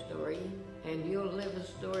write your story, and you'll live a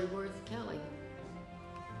story worth telling.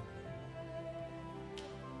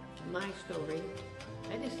 My story,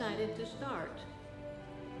 I decided to start.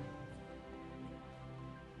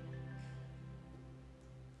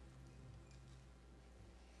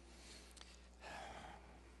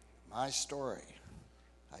 My story,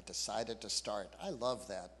 I decided to start. I love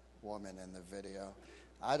that woman in the video.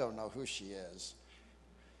 I don't know who she is.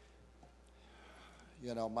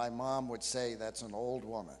 You know, my mom would say that's an old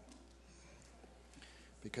woman.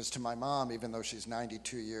 Because to my mom, even though she's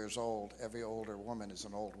 92 years old, every older woman is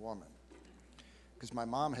an old woman. Because my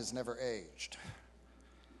mom has never aged.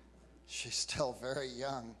 She's still very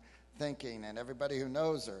young thinking, and everybody who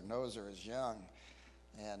knows her as young.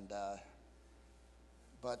 And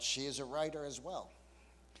but she is a writer as well.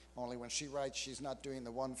 Only when she writes, she's not doing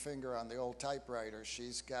the one finger on the old typewriter.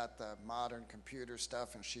 She's got the modern computer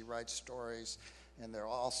stuff, and she writes stories. And they're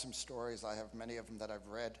awesome stories. I have many of them that I've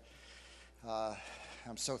read.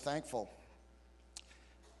 I'm so thankful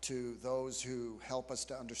to those who help us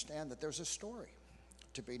to understand that there's a story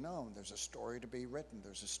to be known. There's a story to be written.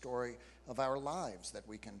 There's a story of our lives that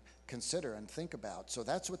we can consider and think about. So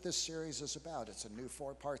that's what this series is about. It's a new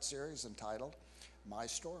 4-part series entitled My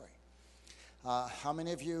Story. How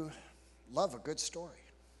many of you love a good story?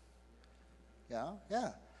 Yeah?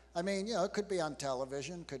 I mean, you know, it could be on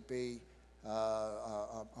television, could be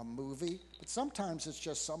a movie, but sometimes it's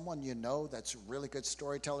just someone you know that's a really good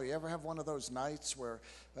storyteller. You ever have one of those nights where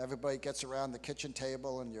everybody gets around the kitchen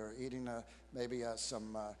table and you're eating maybe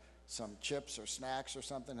some chips or snacks or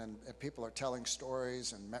something, and people are telling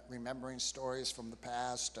stories and remembering stories from the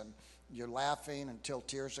past, and you're laughing until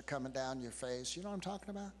tears are coming down your face? You know what I'm talking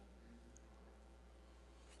about?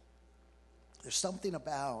 There's something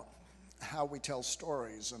about how we tell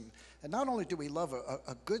stories, and not only do we love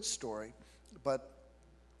a good story, but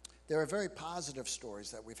there are very positive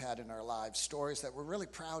stories that we've had in our lives, stories that we're really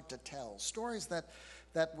proud to tell, stories that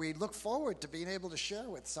we look forward to being able to share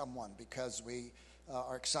with someone because we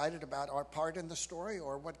are excited about our part in the story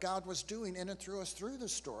or what God was doing in and through us through the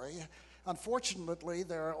story. Unfortunately,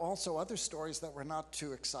 there are also other stories that we're not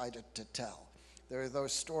too excited to tell. There are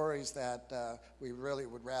those stories that we really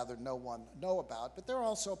would rather no one know about, but they're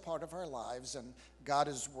also part of our lives, and God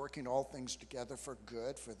is working all things together for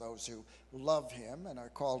good for those who love him and are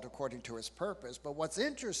called according to his purpose. But what's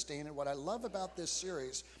interesting and what I love about this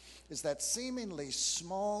series is that seemingly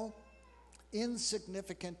small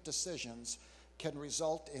insignificant decisions can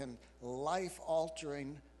result in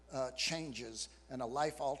life-altering changes and a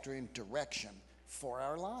life-altering direction for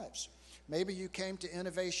our lives. Maybe you came to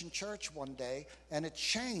Innovation Church one day and it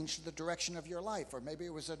changed the direction of your life. Or maybe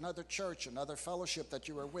it was another church, another fellowship that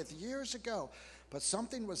you were with years ago. But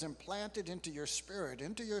something was implanted into your spirit,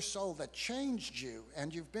 into your soul that changed you,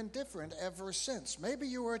 and you've been different ever since. Maybe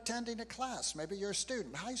you were attending a class. Maybe you're a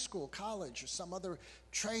student, high school, college, or some other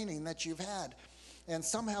training that you've had. And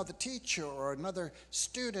somehow the teacher or another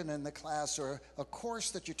student in the class or a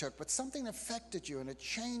course that you took, but something affected you and it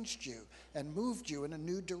changed you and moved you in a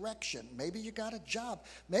new direction. Maybe you got a job.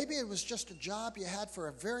 Maybe it was just a job you had for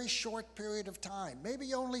a very short period of time. Maybe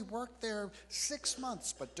you only worked there 6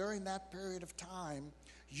 months, but during that period of time,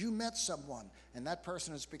 you met someone, and that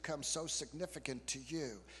person has become so significant to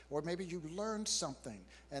you. Or maybe you learned something,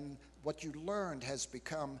 and what you learned has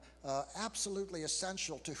become absolutely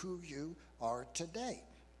essential to who you are today.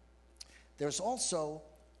 There's also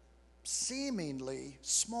seemingly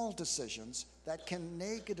small decisions that can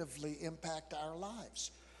negatively impact our lives.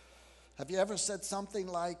 Have you ever said something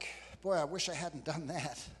like, boy, I wish I hadn't done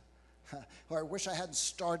that, or I wish I hadn't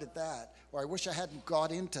started that, or I wish I hadn't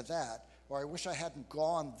got into that, or I wish I hadn't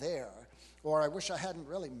gone there, or I wish I hadn't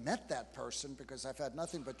really met that person because I've had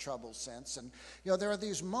nothing but trouble since. And there are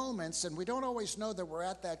these moments, and we don't always know that we're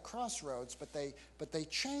at that crossroads, but they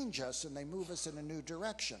change us and they move us in a new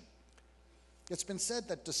direction. It's been said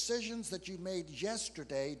that decisions that you made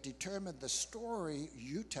yesterday determine the story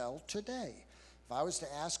you tell today. If I was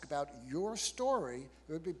to ask about your story,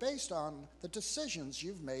 it would be based on the decisions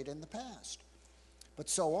you've made in the past. But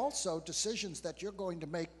so also decisions that you're going to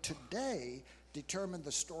make today determine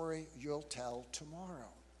the story you'll tell tomorrow.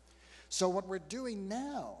 So what we're doing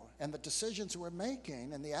now and the decisions we're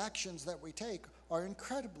making and the actions that we take are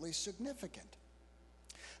incredibly significant.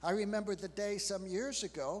 I remember the day some years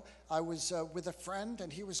ago, I was with a friend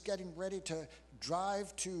and he was getting ready to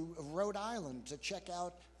drive to Rhode Island to check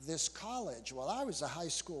out this college. Well, I was a high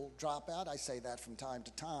school dropout. I say that from time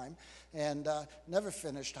to time, and never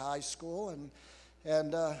finished high school.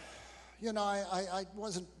 And I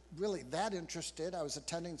wasn't really that interested. I was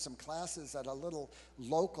attending some classes at a little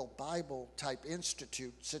local Bible-type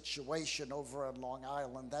institute situation over on Long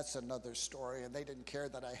Island. That's another story, and they didn't care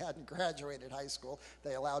that I hadn't graduated high school.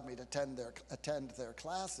 They allowed me to attend their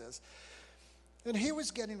classes. And he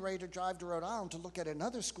was getting ready to drive to Rhode Island to look at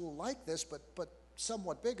another school like this, but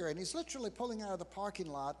somewhat bigger, and he's literally pulling out of the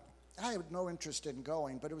parking lot. I had no interest in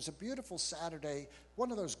going, but it was a beautiful Saturday,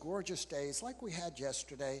 one of those gorgeous days like we had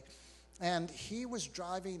yesterday, and he was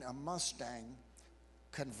driving a Mustang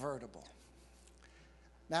convertible.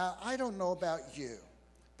 Now, I don't know about you,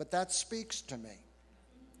 but that speaks to me.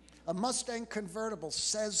 A Mustang convertible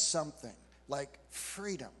says something like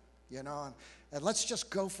freedom, and let's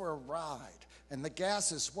just go for a ride. And the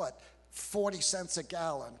gas is what, 40 cents a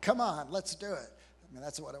gallon? Come on, let's do it. I mean,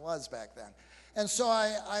 that's what it was back then. And so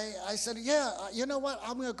I said, yeah, you know what?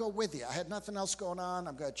 I'm going to go with you. I had nothing else going on.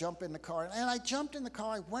 I'm going to jump in the car. And I jumped in the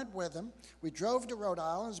car. I went with him. We drove to Rhode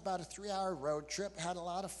Island. It was about a 3-hour road trip. Had a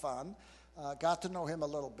lot of fun. Got to know him a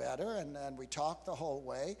little better, and we talked the whole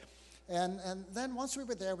way. And then once we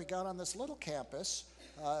were there, we got on this little campus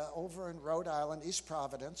over in Rhode Island, East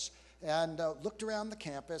Providence, and looked around the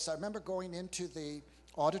campus. I remember going into the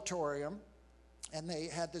auditorium, and they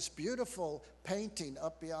had this beautiful painting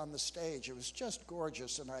up beyond the stage. It was just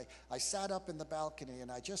gorgeous. And I sat up in the balcony,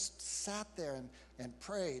 and I just sat there and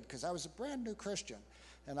prayed, because I was a brand new Christian.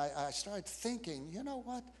 And I started thinking, you know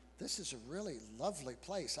what? This is a really lovely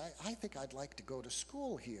place. I think I'd like to go to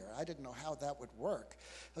school here. I didn't know how that would work.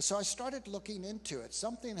 So I started looking into it.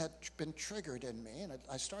 Something had been triggered in me, and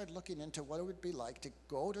I started looking into what it would be like to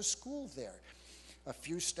go to school there. A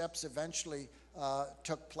few steps eventually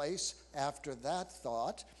took place after that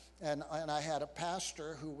thought, and I had a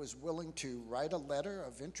pastor who was willing to write a letter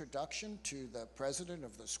of introduction to the president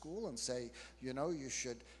of the school and say, you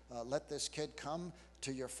should let this kid come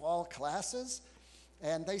to your fall classes.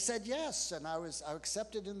 And they said yes, and I was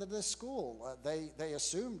accepted into this school. They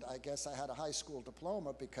assumed, I guess, I had a high school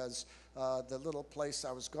diploma, because the little place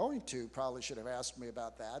I was going to probably should have asked me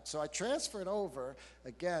about that. So I transferred over.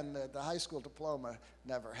 Again, the high school diploma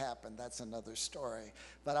never happened. That's another story.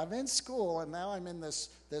 But I'm in school, and now I'm in this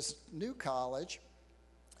new college.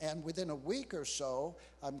 And within a week or so,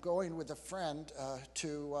 I'm going with a friend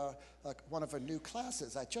to one of our new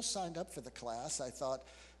classes. I just signed up for the class. I thought,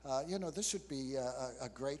 this would be a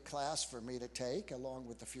great class for me to take, along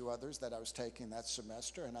with a few others that I was taking that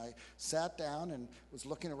semester. And I sat down and was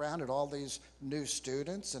looking around at all these new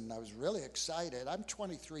students, and I was really excited. I'm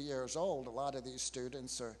 23 years old. A lot of these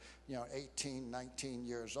students are, 18, 19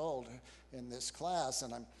 years old in this class,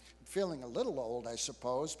 and I'm feeling a little old, I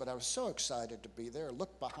suppose, but I was so excited to be there.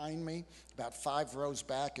 Looked behind me, about 5 rows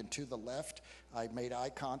back and to the left. I made eye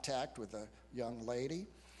contact with a young lady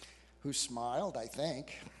who smiled, I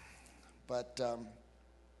think, but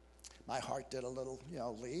my heart did a little,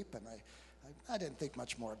 leap, and I didn't think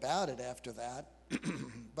much more about it after that.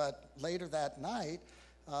 But later that night,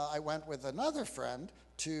 I went with another friend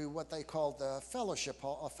to what they called the fellowship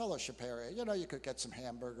hall, a fellowship area. You could get some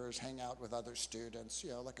hamburgers, hang out with other students,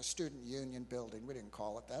 like a student union building. We didn't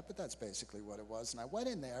call it that, but that's basically what it was. And I went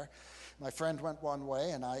in there. My friend went one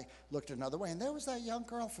way, and I looked another way, and there was that young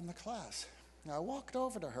girl from the class. And I walked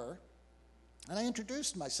over to her, and I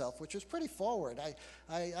introduced myself, which was pretty forward.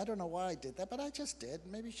 I don't know why I did that, but I just did.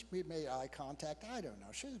 Maybe we made eye contact. I don't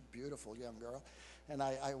know. She was a beautiful young girl. And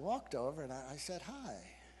I walked over, and I said, hi.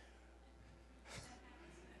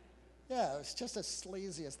 Yeah, it was just as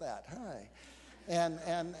sleazy as that. Hi.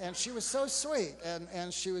 And she was so sweet,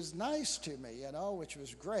 and she was nice to me, which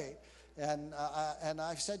was great. And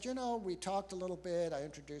I said, we talked a little bit. I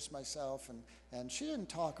introduced myself, and she didn't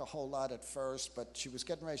talk a whole lot at first, but she was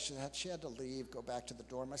getting ready. She had to leave, go back to the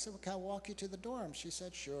dorm. I said, well, can I walk you to the dorm? She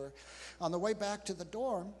said, sure. On the way back to the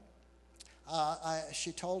dorm,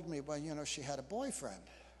 she told me, well, she had a boyfriend.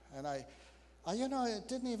 And it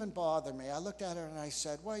didn't even bother me. I looked at her and I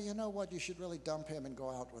said, well, you know what? You should really dump him and go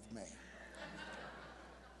out with me.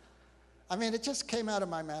 I mean, it just came out of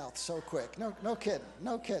my mouth so quick. No kidding.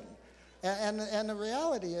 And the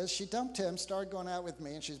reality is she dumped him, started going out with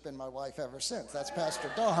me, and she's been my wife ever since. That's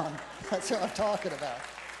Pastor Dawn. That's what I'm talking about.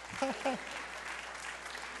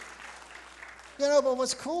 But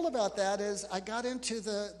what's cool about that is I got into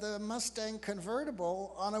the Mustang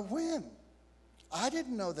convertible on a whim. I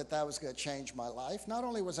didn't know that was going to change my life. Not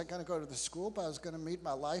only was I going to go to the school, but I was going to meet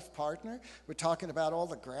my life partner. We're talking about all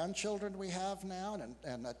the grandchildren we have now,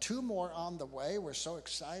 and 2 more on the way. We're so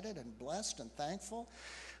excited and blessed and thankful.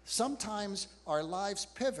 Sometimes our lives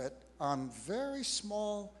pivot on very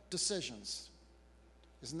small decisions.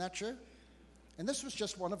 Isn't that true? And this was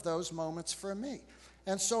just one of those moments for me.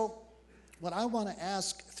 And so what I want to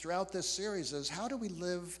ask throughout this series is, how do we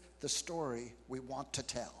live the story we want to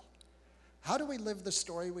tell? How do we live the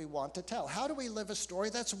story we want to tell? How do we live a story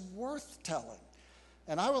that's worth telling?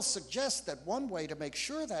 And I will suggest that one way to make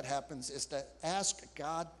sure that happens is to ask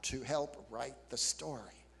God to help write the story.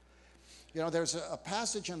 There's a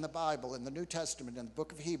passage in the Bible, in the New Testament, in the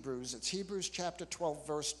book of Hebrews. It's Hebrews chapter 12,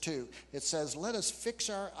 verse 2. It says, let us fix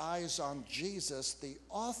our eyes on Jesus, the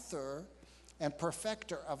author and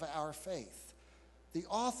perfecter of our faith. The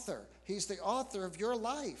author. He's the author of your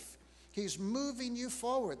life. He's moving you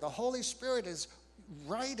forward. The Holy Spirit is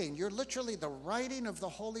writing. You're literally the writing of the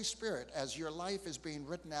Holy Spirit as your life is being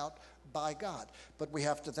written out by God. But we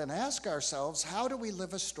have to then ask ourselves, how do we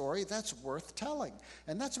live a story that's worth telling?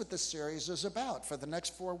 And that's what this series is about. For the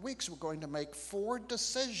next 4 weeks, we're going to make 4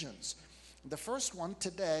 decisions. The first one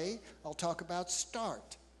today, I'll talk about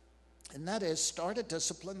start. And that is, start a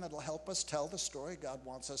discipline that will help us tell the story God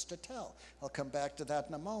wants us to tell. I'll come back to that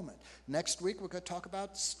in a moment. Next week, we're going to talk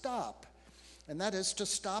about stop. And that is to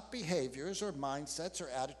stop behaviors or mindsets or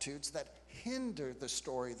attitudes that hinder the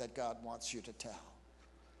story that God wants you to tell.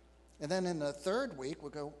 And then in the third week,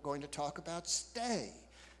 we're going to talk about stay.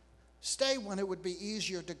 Stay when it would be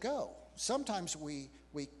easier to go. Sometimes we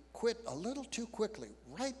quit a little too quickly,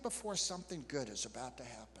 right before something good is about to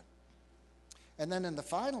happen. And then in the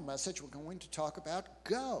final message, we're going to talk about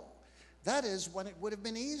go. That is when it would have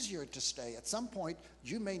been easier to stay. At some point,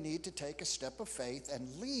 you may need to take a step of faith and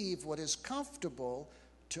leave what is comfortable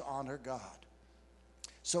to honor God.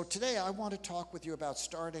 So today, I want to talk with you about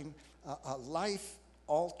starting a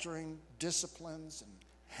life-altering disciplines and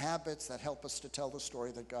habits that help us to tell the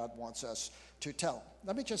story that God wants us to tell.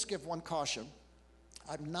 Let me just give one caution.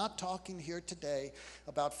 I'm not talking here today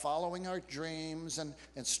about following our dreams and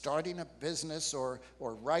starting a business or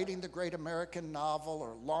writing the great American novel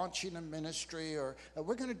or launching a ministry.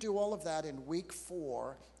 We're going to do all of that in week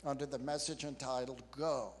 4 under the message entitled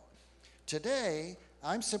Go. Today,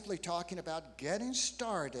 I'm simply talking about getting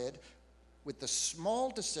started with the small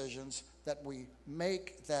decisions that we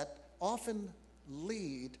make that often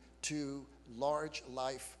lead to large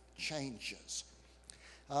life changes.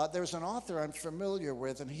 There's an author I'm familiar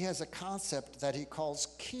with, and he has a concept that he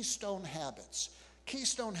calls keystone habits.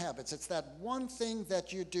 keystone habits. It's that one thing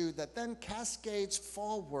that you do that then cascades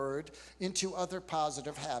forward into other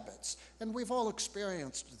positive habits. And we've all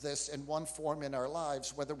experienced this in one form in our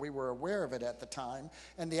lives, whether we were aware of it at the time.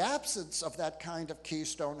 And the absence of that kind of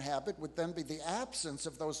keystone habit would then be the absence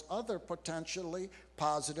of those other potentially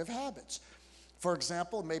positive habits. For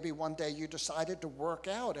example, maybe one day you decided to work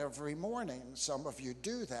out every morning. Some of you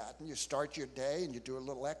do that, and you start your day and you do a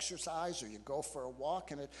little exercise or you go for a walk,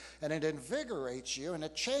 and it invigorates you and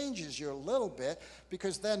it changes you a little bit,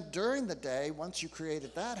 because then during the day, once you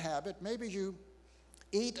created that habit, maybe you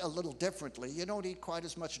eat a little differently. You don't eat quite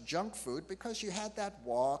as much junk food because you had that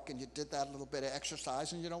walk and you did that little bit of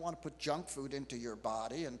exercise, and you don't want to put junk food into your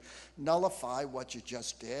body and nullify what you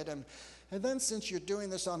just did. And then since you're doing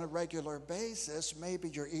this on a regular basis, maybe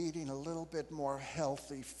you're eating a little bit more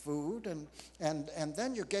healthy food, and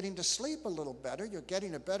then you're getting to sleep a little better. You're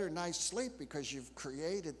getting a better night's sleep because you've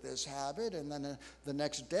created this habit, and then the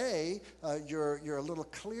next day you're a little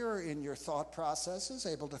clearer in your thought processes,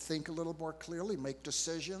 able to think a little more clearly, make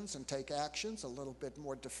decisions and take actions a little bit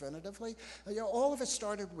more definitively. All of it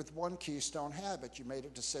started with one keystone habit. You made a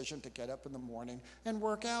decision to get up in the morning and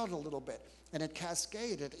work out a little bit. And it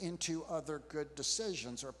cascaded into other good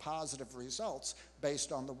decisions or positive results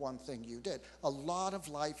based on the one thing you did. A lot of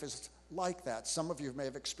life is like that. Some of you may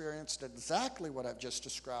have experienced exactly what I've just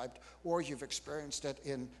described, or you've experienced it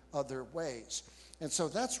in other ways. And so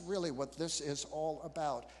that's really what this is all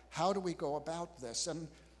about. How do we go about this? And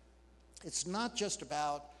it's not just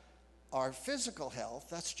about our physical health.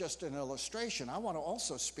 That's just an illustration. I want to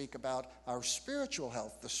also speak about our spiritual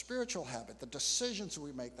health, the spiritual habit, the decisions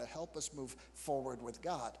we make that help us move forward with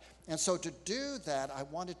God. And so to do that, I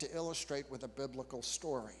wanted to illustrate with a biblical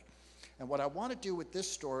story. And what I want to do with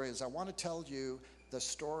this story is I want to tell you the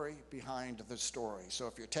story behind the story. So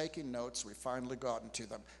if you're taking notes, we've finally gotten to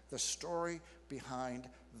them. The story behind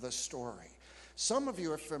the story. Some of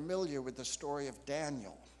you are familiar with the story of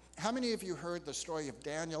Daniel. How many of you heard the story of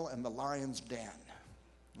Daniel and the lion's den?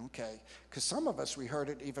 Okay, because some of us, we heard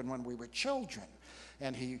it even when we were children.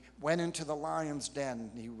 And he went into the lion's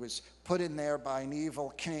den. He was put in there by an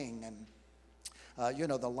evil king. And,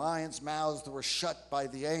 the lion's mouths were shut by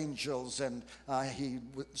the angels. And he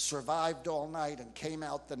survived all night and came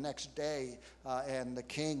out the next day. And the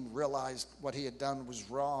king realized what he had done was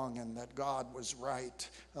wrong and that God was right,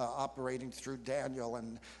 operating through Daniel.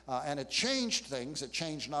 And it changed things. It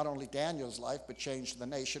changed not only Daniel's life, but changed the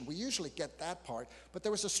nation. We usually get that part. But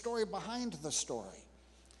there was a story behind the story.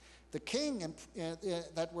 The king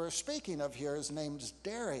that we're speaking of here is named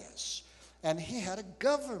Darius. And he had a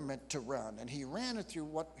government to run, and he ran it through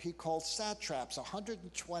what he called satraps,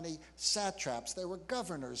 120 satraps. They were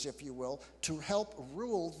governors, if you will, to help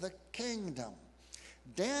rule the kingdom.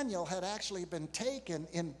 Daniel had actually been taken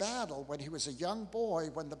in battle when he was a young boy,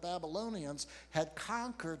 when the Babylonians had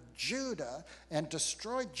conquered Judah and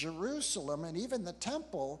destroyed Jerusalem and even the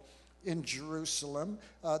temple in Jerusalem,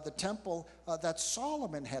 the temple that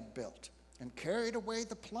Solomon had built, and carried away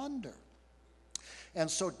the plunder. And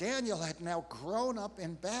so Daniel had now grown up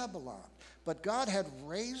in Babylon, but God had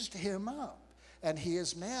raised him up, and he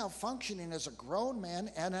is now functioning as a grown man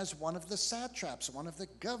and as one of the satraps, one of the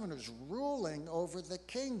governors ruling over the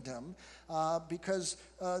kingdom, because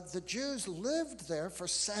the Jews lived there for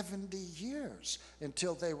 70 years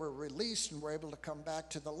until they were released and were able to come back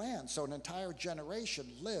to the land. So an entire generation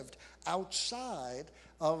lived outside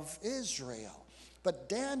of Israel. But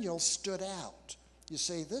Daniel stood out. You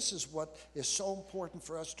see, this is what is so important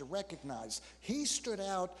for us to recognize. He stood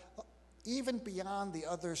out even beyond the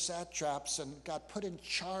other satraps and got put in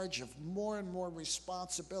charge of more and more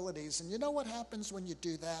responsibilities. And you know what happens when you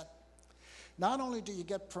do that? Not only do you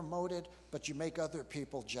get promoted, but you make other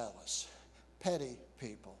people jealous. Petty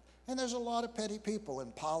people. And there's a lot of petty people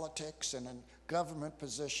in politics and in government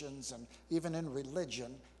positions and even in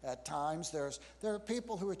religion at times. There are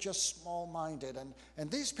people who are just small-minded,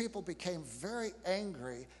 and these people became very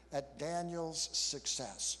angry at Daniel's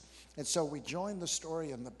success. And so we join the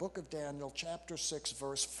story in the book of Daniel, chapter 6,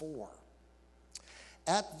 verse 4.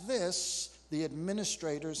 At this, the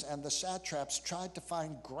administrators and the satraps tried to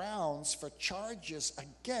find grounds for charges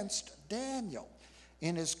against Daniel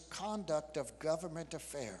in his conduct of government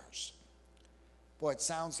affairs. Boy, it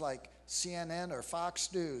sounds like CNN or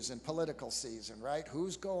Fox News in political season, right?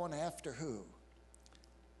 Who's going after who?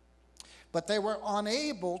 But they were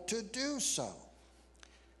unable to do so.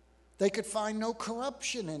 They could find no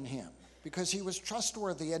corruption in him because he was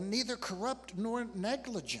trustworthy and neither corrupt nor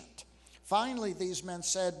negligent. Finally, these men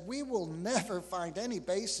said, "We will never find any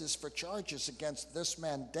basis for charges against this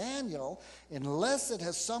man Daniel unless it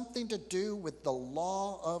has something to do with the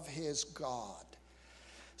law of his God."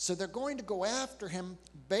 So they're going to go after him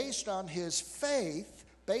based on his faith,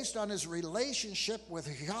 based on his relationship with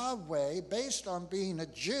Yahweh, based on being a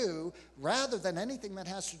Jew, rather than anything that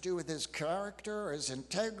has to do with his character or his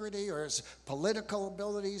integrity or his political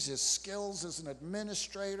abilities, his skills as an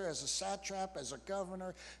administrator, as a satrap, as a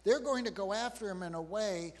governor. They're going to go after him in a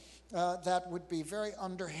way that would be very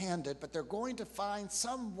underhanded, but they're going to find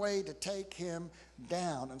some way to take him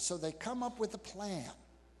down. And so they come up with a plan.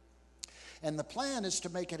 And the plan is to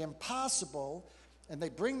make it impossible. And they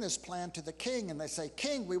bring this plan to the king, and they say,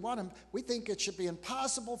 King, we think it should be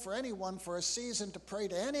impossible for anyone for a season to pray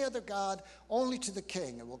to any other god, only to the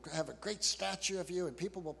king. And we'll have a great statue of you, and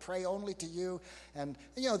people will pray only to you. And,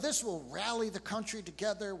 this will rally the country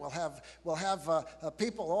together. We'll have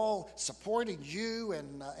people all supporting you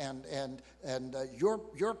and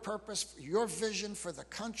your purpose, your vision for the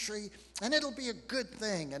country. And it'll be a good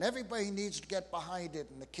thing, and everybody needs to get behind it.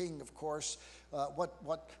 And the king, of course,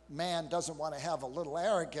 what man doesn't want to have a little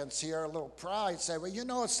arrogance here, a little pride, say, well,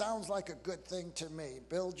 it sounds like a good thing to me.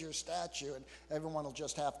 Build your statue, and everyone will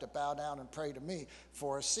just have to bow down and pray to me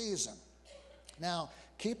for a season. Now,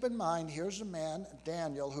 keep in mind, here's a man,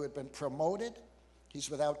 Daniel, who had been promoted.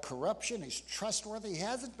 He's without corruption. He's trustworthy. He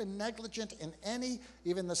hasn't been negligent in any,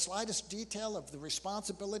 even the slightest detail of the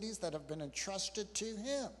responsibilities that have been entrusted to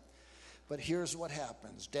him. But here's what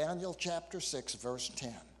happens. Daniel chapter 6, verse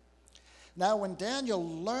 10. Now, when Daniel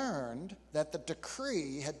learned that the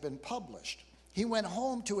decree had been published, he went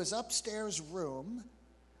home to his upstairs room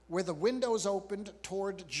where the windows opened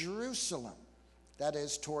toward Jerusalem, that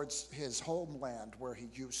is, towards his homeland where he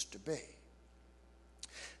used to be.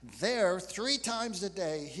 There, 3 times a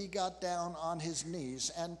day, he got down on his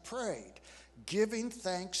knees and prayed, giving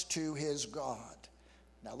thanks to his God.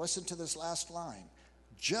 Now, listen to this last line.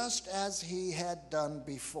 Just as he had done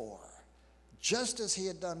before. Just as he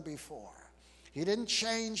had done before. He didn't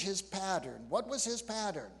change his pattern. What was his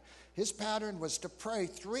pattern? His pattern was to pray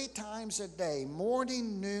 3 times a day,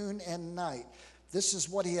 morning, noon, and night. This is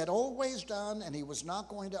what he had always done, and he was not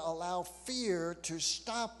going to allow fear to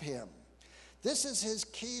stop him. This is his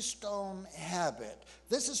keystone habit.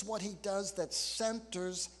 This is what he does that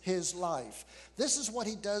centers his life. This is what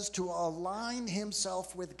he does to align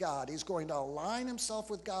himself with God. He's going to align himself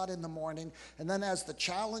with God in the morning, and then as the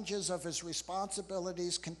challenges of his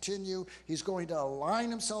responsibilities continue, he's going to align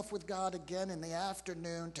himself with God again in the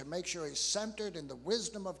afternoon to make sure he's centered in the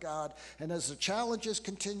wisdom of God. And as the challenges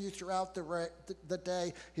continue throughout the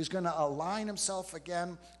day, he's going to align himself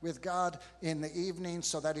again with God in the evening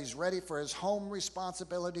so that he's ready for his home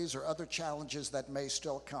responsibilities or other challenges that may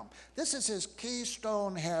still come. This is his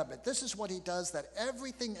keystone habit. This is what he does that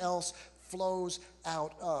everything else flows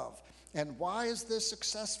out of. And why is this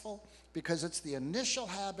successful? Because it's the initial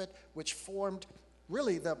habit which formed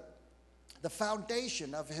really the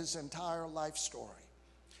foundation of his entire life story.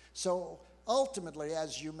 So ultimately,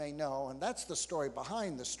 as you may know, and that's the story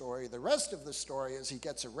behind the story, the rest of the story is he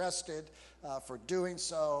gets arrested for doing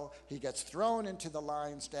so. He gets thrown into the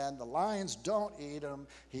lion's den. The lions don't eat him.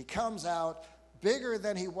 He comes out bigger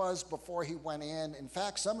than he was before he went in. In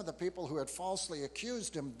fact, some of the people who had falsely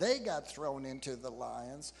accused him, they got thrown into the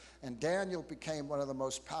lions, and Daniel became one of the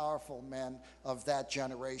most powerful men of that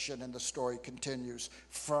generation, and the story continues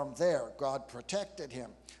from there. God protected him.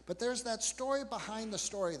 But there's that story behind the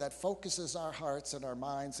story that focuses our hearts and our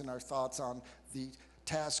minds and our thoughts on the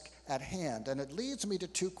task at hand. And it leads me to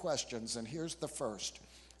 2 questions, and here's the first,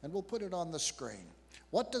 and we'll put it on the screen.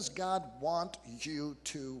 What does God want you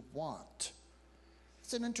to want?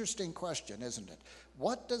 It's an interesting question, isn't it?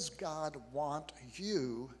 What does God want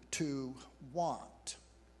you to want?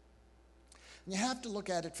 And you have to look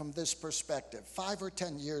at it from this perspective. 5 or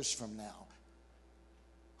 10 years from now,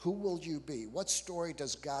 who will you be? What story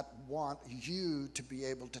does God want you to be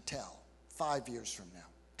able to tell 5 years from now,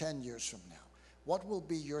 10 years from now? What will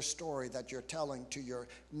be your story that you're telling to your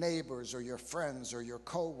neighbors or your friends or your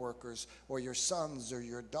co-workers or your sons or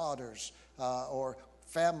your daughters or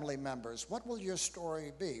family members? What will your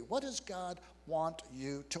story be? What does God want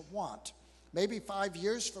you to want? Maybe 5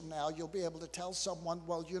 years from now, you'll be able to tell someone,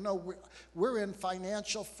 well, we're in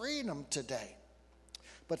financial freedom today.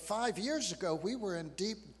 But 5 years ago, we were in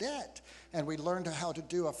deep debt, and we learned how to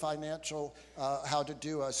do a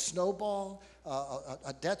snowball.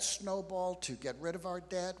 a debt snowball to get rid of our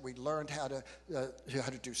debt. We learned how to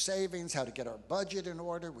do savings, how to get our budget in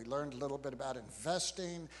order. We learned a little bit about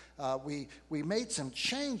investing. We made some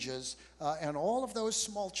changes, and all of those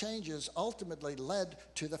small changes ultimately led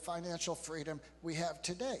to the financial freedom we have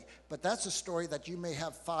today. But that's a story that you may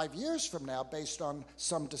have 5 years from now based on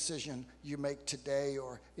some decision you make today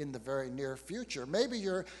or in the very near future. Maybe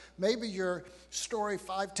your story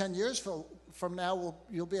 5-10 years from now,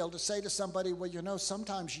 you'll be able to say to somebody, well, you know,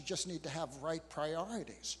 sometimes you just need to have right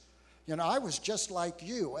priorities. You know, I was just like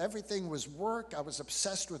you. Everything was work. I was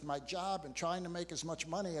obsessed with my job and trying to make as much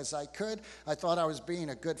money as I could. I thought I was being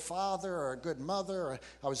a good father or a good mother, or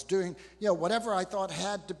I was doing, you know, whatever I thought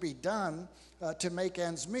had to be done to make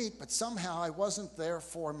ends meet, but somehow I wasn't there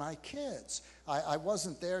for my kids. I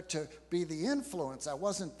wasn't there to be the influence. I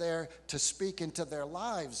wasn't there to speak into their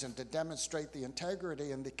lives and to demonstrate the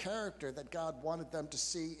integrity and the character that God wanted them to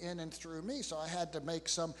see in and through me. So I had to make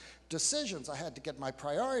some decisions. I had to get my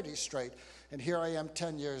priorities straight. And here I am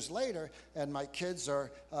 10 years later, and my kids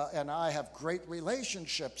and I have great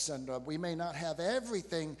relationships, and we may not have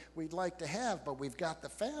everything we'd like to have, but we've got the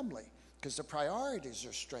family because the priorities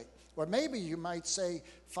are straight. Or maybe you might say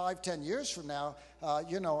 5-10 years from now,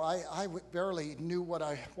 you know, I barely knew what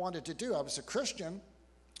I wanted to do. I was a Christian,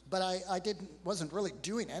 but I wasn't really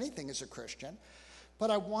doing anything as a Christian. But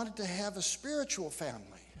I wanted to have a spiritual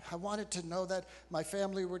family. I wanted to know that my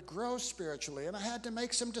family would grow spiritually, and I had to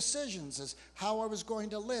make some decisions as how I was going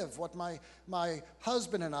to live, what my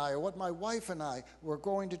husband and I, or what my wife and I were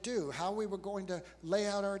going to do, how we were going to lay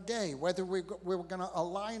out our day, whether we were going to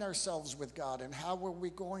align ourselves with God, and how were we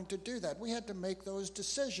going to do that. We had to make those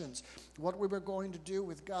decisions, what we were going to do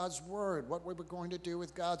with God's word, what we were going to do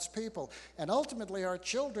with God's people. And ultimately, our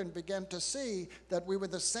children began to see that we were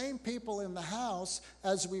the same people in the house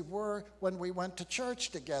as we were when we went to church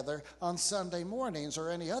together on Sunday mornings or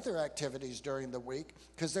any other activities during the week,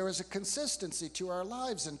 because there was a consistency to our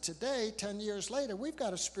lives. And today, 10 years later, we've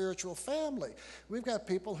got a spiritual family. We've got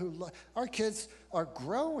people our kids are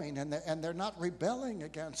growing and they're not rebelling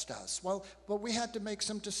against us. Well, but we had to make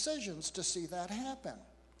some decisions to see that happen.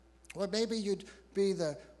 Or maybe you'd be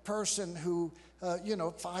the person who,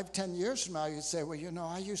 5-10 years from now, you'd say, well, you know,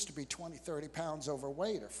 I used to be 20, 30 pounds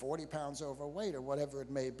overweight or 40 pounds overweight or whatever it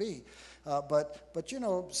may be. But you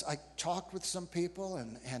know, I talked with some people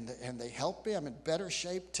and they helped me. I'm in better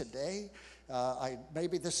shape today.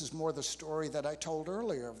 Maybe this is more the story that I told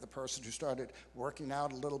earlier of the person who started working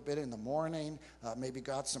out a little bit in the morning, maybe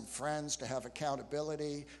got some friends to have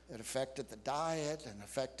accountability. It affected the diet and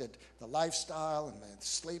affected the lifestyle and the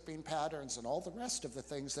sleeping patterns and all the rest of the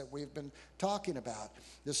things that we've been talking about.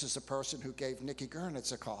 This is a person who gave Nikki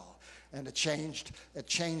Gernitz a call, and it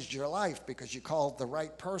changed your life because you called the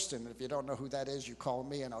right person. If you don't know who that is, you call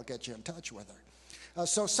me and I'll get you in touch with her.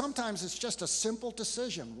 So sometimes it's just a simple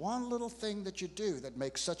decision, one little thing that you do that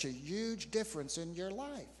makes such a huge difference in your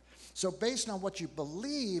life. So based on what you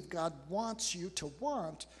believe God wants you to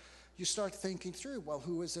want, you start thinking through, well,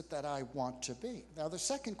 who is it that I want to be? Now, the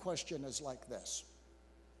second question is like this.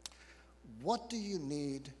 What do you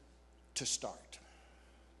need to start?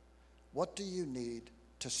 What do you need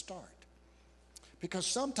to start? Because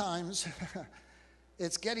sometimes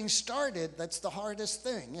it's getting started that's the hardest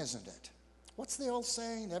thing, isn't it? What's the old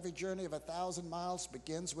saying? Every journey of 1,000 miles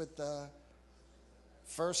begins with the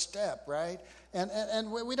first step, right?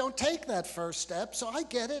 And we don't take that first step, so I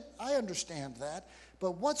get it. I understand that.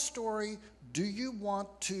 But what story do you want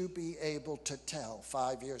to be able to tell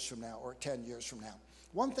 5 years from now or 10 years from now?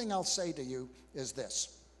 One thing I'll say to you is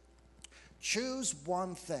this. Choose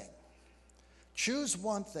one thing. Choose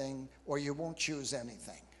one thing or you won't choose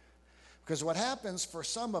anything. Because what happens for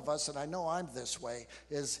some of us, and I know I'm this way,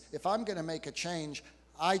 is if I'm going to make a change,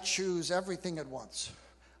 I choose everything at once.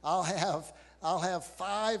 I'll have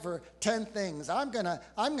 5 or 10 things. I'm gonna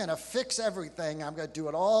fix everything. I'm gonna do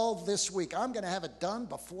it all this week. I'm gonna have it done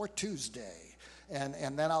before Tuesday.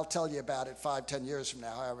 And then I'll tell you about it 5-10 years from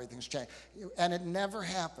now, how everything's changed. And it never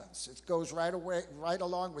happens. It goes right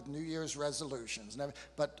along with New Year's resolutions.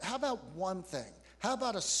 But how about one thing? How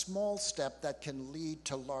about a small step that can lead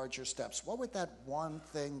to larger steps? What would that one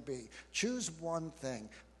thing be? Choose one thing,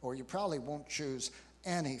 or you probably won't choose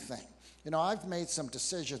anything. You know, I've made some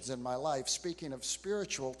decisions in my life, speaking of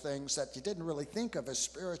spiritual things that you didn't really think of as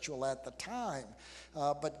spiritual at the time,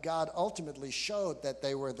 but God ultimately showed that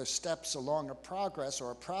they were the steps along a progress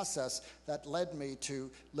or a process that led me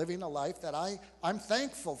to living a life that I'm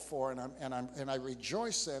thankful for and I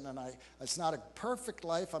rejoice in. And it's not a perfect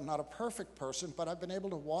life. I'm not a perfect person, but I've been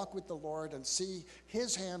able to walk with the Lord and see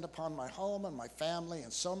His hand upon my home and my family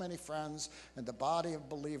and so many friends and the body of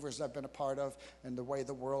believers I've been a part of, and the way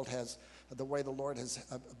the Lord has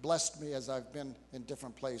blessed me as I've been in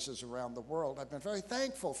different places around the world. I've been very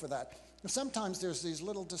thankful for that. And sometimes there's these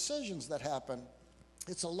little decisions that happen.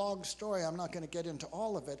 It's a long story. I'm not going to get into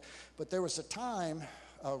all of it, but there was a time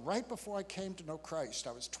right before I came to know Christ.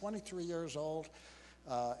 I was 23 years old,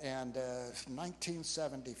 and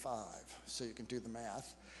 1975, so you can do the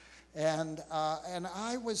math. And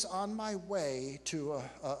I was on my way to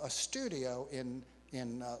a studio in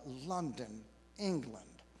London, England.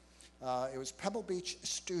 It was Pebble Beach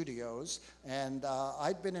Studios, and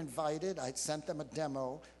I'd been invited. I'd sent them a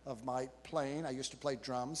demo of my playing. I used to play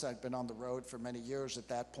drums. I'd been on the road for many years at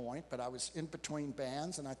that point, but I was in between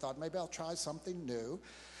bands, and I thought maybe I'll try something new.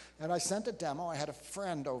 And I sent a demo. I had a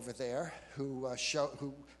friend over there who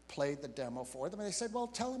played the demo for them, and they said, well,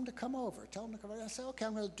 tell him to come over. Tell him to come over. I said, okay,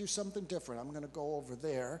 I'm going to do something different. I'm going to go over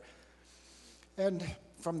there. And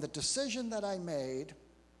from the decision that I made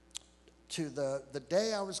to the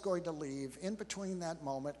day I was going to leave, in between that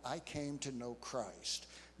moment, I came to know Christ.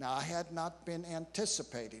 Now, I had not been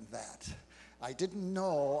anticipating that. I didn't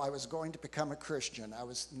know I was going to become a Christian. I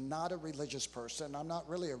was not a religious person. I'm not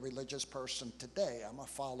really a religious person today. I'm a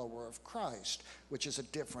follower of Christ, which is a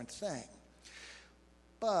different thing.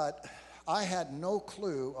 But I had no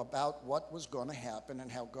clue about what was going to happen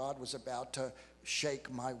and how God was about to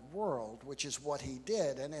shake my world, which is what He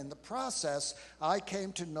did. And in the process, I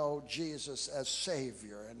came to know Jesus as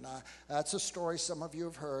Savior. And that's a story some of you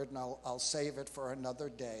have heard, and I'll save it for another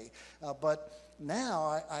day. But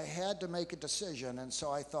now I had to make a decision, and so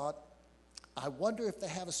I thought, I wonder if they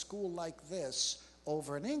have a school like this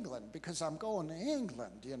over in England, because I'm going to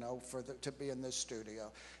England, you know, to be in this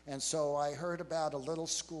studio. And so I heard about a little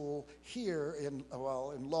school here in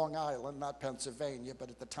Long Island, not Pennsylvania, but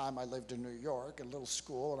at the time I lived in New York, a little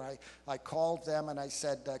school. And I called them and I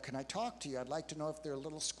said, can I talk to you? I'd like to know if there are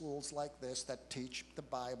little schools like this that teach the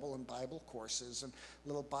Bible and Bible courses and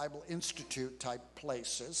little Bible Institute type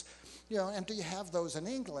places. You know, and do you have those in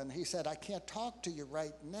England? He said, I can't talk to you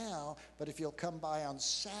right now, but if you'll come by on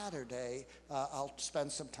Saturday, I'll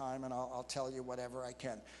spend some time and I'll tell you whatever I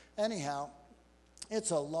can. Anyhow,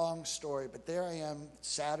 it's a long story, but there I am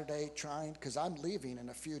Saturday trying, because I'm leaving in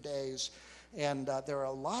a few days, and there are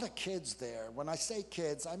a lot of kids there. When I say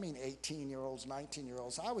kids, I mean 18-year-olds,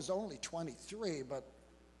 19-year-olds. I was only 23, but,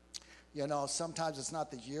 you know, sometimes it's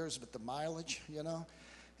not the years, but the mileage, you know.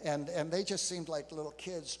 And they just seemed like little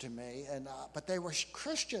kids to me, but they were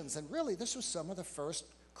Christians, and really this was some of the first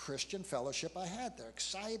Christian fellowship I had. They're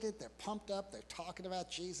excited, they're pumped up, they're talking about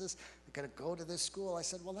Jesus, they're going to go to this school. I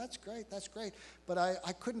said, well, that's great, but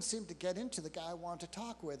I couldn't seem to get into the guy I wanted to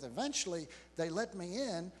talk with. Eventually, they let me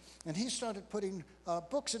in, and he started putting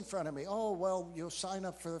books in front of me. Oh, well, you'll sign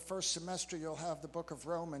up for the first semester, you'll have the book of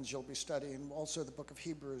Romans you'll be studying, also the book of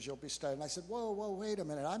Hebrews you'll be studying. I said, whoa, wait a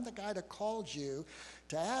minute. I'm the guy that called you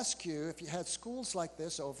to ask you if you had schools like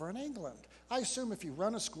this over in England. I assume if you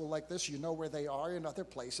run a school like this, you know where they are in other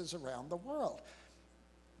places around the world.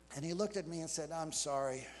 And he looked at me and said, I'm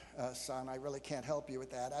sorry, son, I really can't help you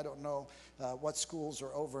with that. I don't know what schools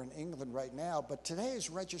are over in England right now, but today is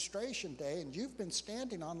registration day, and you've been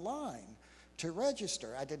standing online to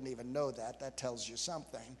register. I didn't even know that. That tells you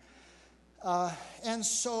something. And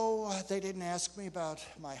so they didn't ask me about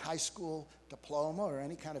my high school diploma or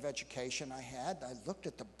any kind of education I had. I looked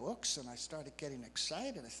at the books and I started getting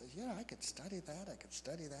excited. I said, yeah, I could study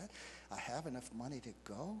that. I have enough money to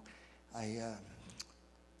go.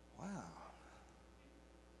 Wow.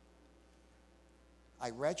 I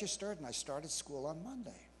registered and I started school on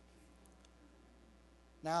Monday.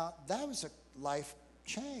 Now, that was a life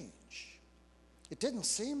change. It didn't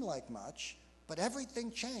seem like much, but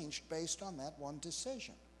everything changed based on that one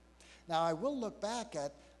decision. Now, I will look back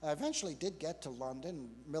at, I eventually did get to London.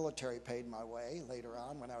 Military paid my way later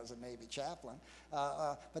on when I was a Navy chaplain.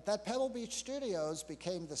 But that Pebble Beach Studios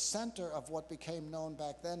became the center of what became known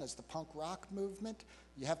back then as the punk rock movement.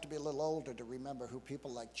 You have to be a little older to remember who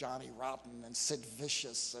people like Johnny Rotten and Sid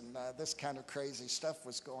Vicious and this kind of crazy stuff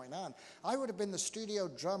was going on. I would have been the studio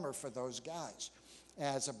drummer for those guys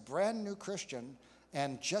as a brand new Christian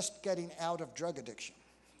and just getting out of drug addiction.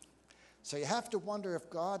 So you have to wonder if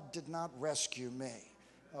God did not rescue me.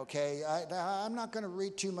 Okay, I'm not going to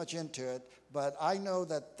read too much into it, but I know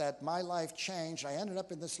that my life changed. I ended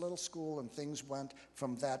up in this little school, and things went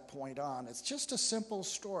from that point on. It's just a simple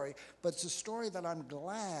story, but it's a story that I'm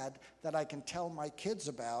glad that I can tell my kids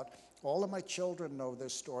about. All of my children know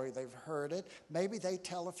this story. They've heard it. Maybe they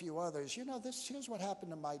tell a few others, here's what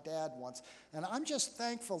happened to my dad once. And I'm just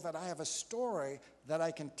thankful that I have a story that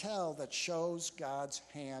I can tell that shows God's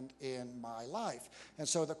hand in my life. And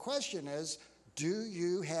so the question is, do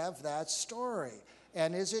you have that story?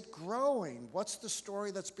 And is it growing? What's the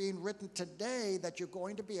story that's being written today that you're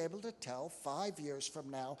going to be able to tell 5 years from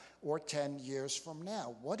now or 10 years from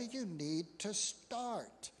now? What do you need to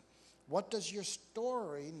start? What does your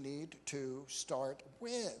story need to start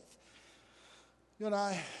with?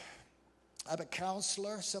 I'm a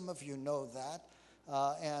counselor. Some of you know that.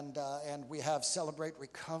 And we have Celebrate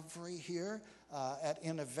Recovery here at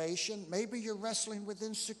Innovation. Maybe you're wrestling with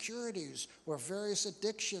insecurities or various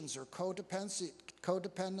addictions or codependency,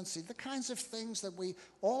 the kinds of things that we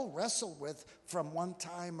all wrestle with from one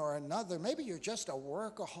time or another. Maybe you're just a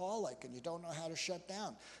workaholic and you don't know how to shut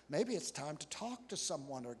down. Maybe it's time to talk to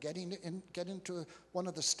someone or get into one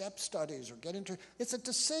of the step studies or it's a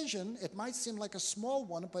decision. It might seem like a small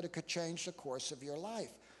one, but it could change the course of your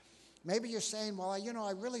life. Maybe you're saying, well,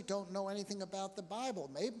 I really don't know anything about the Bible.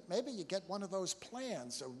 Maybe you get one of those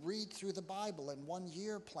plans, a read through the Bible in 1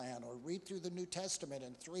 year plan, or read through the New Testament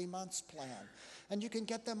in 3 months plan. And you can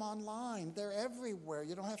get them online. They're everywhere.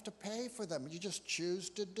 You don't have to pay for them. You just choose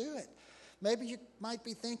to do it. Maybe you might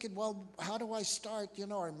be thinking, well, how do I start?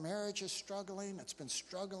 Our marriage is struggling. It's been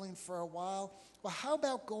struggling for a while. Well, how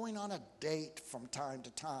about going on a date from time to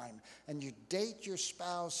time? And you date your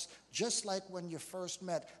spouse just like when you first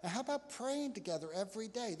met. And how about praying together every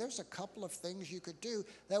day? There's a couple of things you could do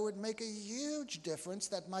that would make a huge difference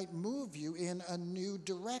that might move you in a new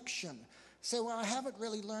direction. Say, well, I haven't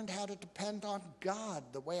really learned how to depend on God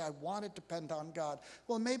the way I want to depend on God.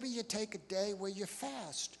 Well, maybe you take a day where you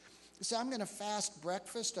fast. You say, I'm going to fast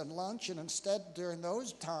breakfast and lunch, and instead during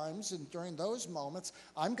those times and during those moments,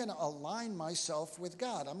 I'm going to align myself with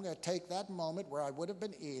God. I'm going to take that moment where I would have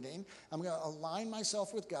been eating. I'm going to align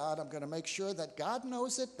myself with God. I'm going to make sure that God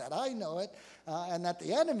knows it, that I know it, and that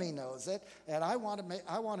the enemy knows it. And I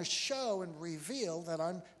want to show and reveal that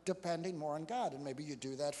I'm depending more on God. And maybe you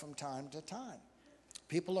do that from time to time.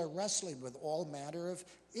 People are wrestling with all manner of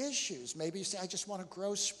issues. Maybe you say, I just want to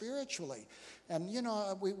grow spiritually. And,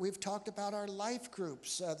 we've talked about our life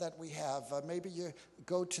groups that we have. Maybe you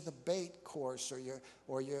go to the BAIT course, or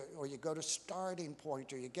you go to Starting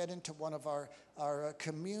Point, or you get into one of our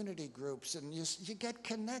community groups, and you get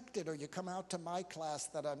connected, or you come out to my class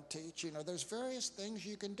that I'm teaching. Or there's various things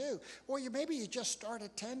you can do. Or maybe you just start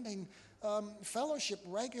attending fellowship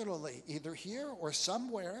regularly, either here or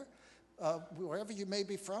somewhere. Wherever you may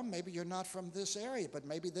be from, maybe you're not from this area, but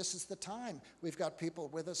maybe this is the time. We've got people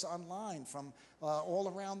with us online from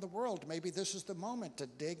all around the world. Maybe this is the moment to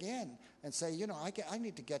dig in and say, I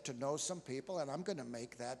need to get to know some people, and I'm going to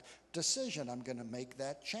make that decision. I'm going to make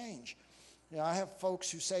that change. I have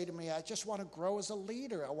folks who say to me, I just want to grow as a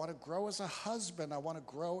leader. I want to grow as a husband. I want to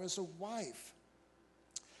grow as a wife.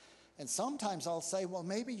 And sometimes I'll say, well,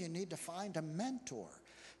 maybe you need to find a mentor.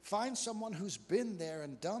 Find someone who's been there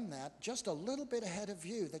and done that just a little bit ahead of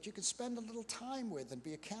you, that you can spend a little time with and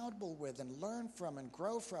be accountable with and learn from and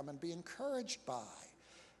grow from and be encouraged by.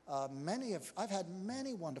 I've had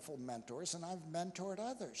many wonderful mentors, and I've mentored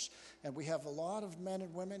others. And we have a lot of men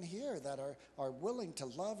and women here that are willing to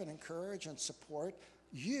love and encourage and support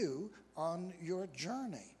you on your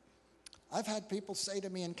journey. I've had people say to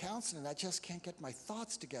me in counseling, I just can't get my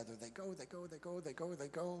thoughts together. They go.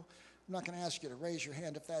 I'm not going to ask you to raise your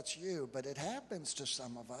hand if that's you, but it happens to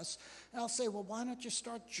some of us. And I'll say, well, why don't you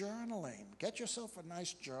start journaling? Get yourself a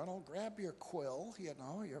nice journal, grab your quill,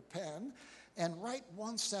 your pen, and write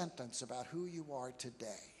one sentence about who you are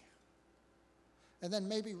today. And then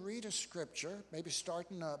maybe read a scripture, maybe start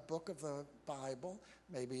in a book of the Bible.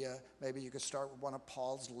 Maybe you could start with one of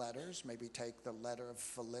Paul's letters. Maybe take the letter of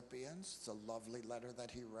Philippians. It's a lovely letter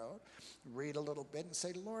that he wrote. Read a little bit and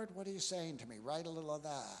say, Lord, what are you saying to me? Write a little of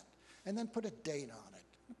that. And then put a date on it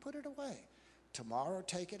and put it away. Tomorrow,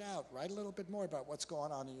 take it out. Write a little bit more about what's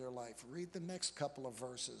going on in your life. Read the next couple of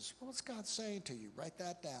verses. What's God saying to you? Write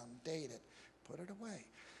that down. Date it. Put it away.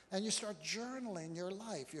 And you start journaling your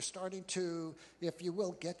life. You're starting to, if you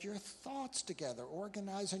will, get your thoughts together,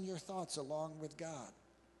 organizing your thoughts along with God.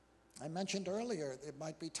 I mentioned earlier, it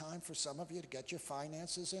might be time for some of you to get your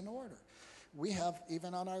finances in order. We have,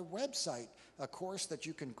 even on our website, a course that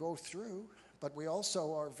you can go through, but we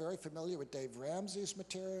also are very familiar with Dave Ramsey's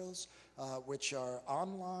materials, which are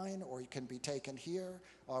online or can be taken here.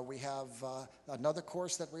 We have another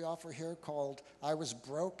course that we offer here called I Was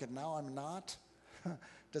Broke and Now I'm Not.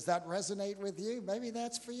 Does that resonate with you? Maybe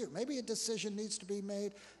that's for you. Maybe a decision needs to be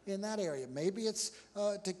made in that area. Maybe it's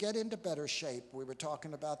to get into better shape. We were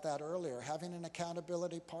talking about that earlier, having an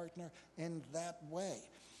accountability partner in that way.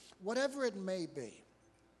 Whatever it may be,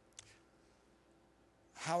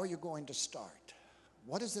 how are you going to start?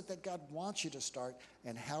 What is it that God wants you to start,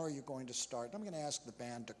 and how are you going to start? I'm going to ask the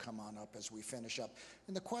band to come on up as we finish up.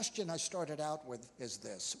 And the question I started out with is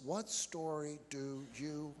this: what story do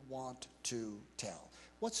you want to tell?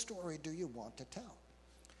 What story do you want to tell?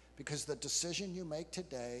 Because the decision you make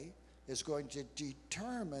today is going to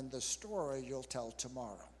determine the story you'll tell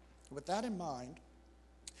tomorrow. With that in mind,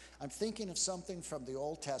 I'm thinking of something from the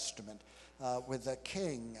Old Testament with a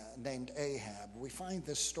king named Ahab. We find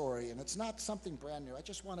this story, and it's not something brand new. I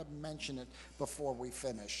just want to mention it before we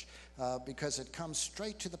finish because it comes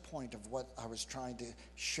straight to the point of what I was trying to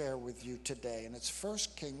share with you today. And it's 1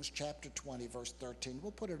 Kings chapter 20, verse 13.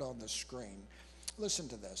 We'll put it on the screen. Listen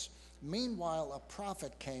to this. Meanwhile, a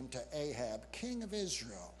prophet came to Ahab, king of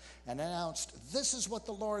Israel, and announced, "This is what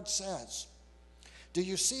the Lord says. Do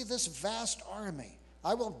you see this vast army?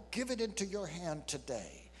 I will give it into your hand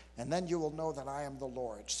today, and then you will know that I am the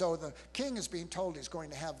Lord." So the king is being told he's going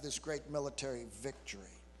to have this great military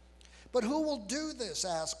victory. "But who will do this?"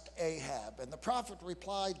 asked Ahab. And the prophet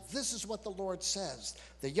replied, "This is what the Lord says.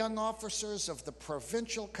 The young officers of the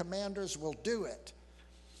provincial commanders will do it."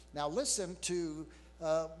 Now listen to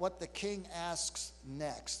what the king asks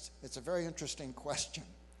next. It's a very interesting question.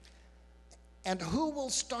 "And who will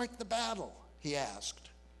start the battle?" he asked.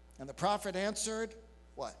 And the prophet answered,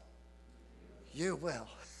 what? "You will."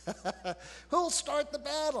 Who'll start the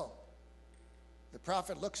battle? The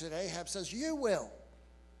prophet looks at Ahab and says, "You will.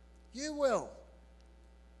 You will."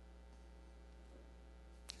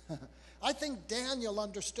 I think Daniel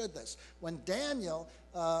understood this. When Daniel,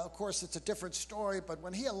 of course it's a different story, but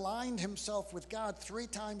when he aligned himself with God 3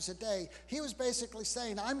 times a day, he was basically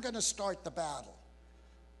saying, I'm going to start the battle.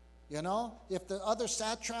 You know, if the other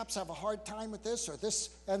satraps have a hard time with this, or this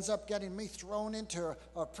ends up getting me thrown into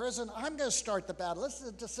a prison, I'm going to start the battle. This is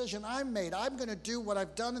a decision I made. I'm going to do what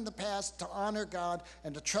I've done in the past to honor God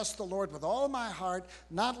and to trust the Lord with all my heart,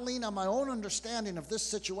 not lean on my own understanding of this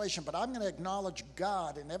situation, but I'm going to acknowledge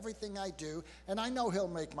God in everything I do, and I know He'll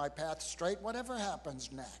make my path straight, whatever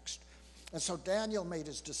happens next. And so Daniel made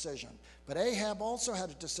his decision. But Ahab also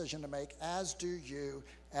had a decision to make, as do you,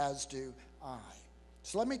 as do I.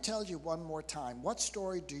 So let me tell you one more time. What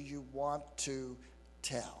story do you want to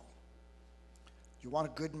tell? You want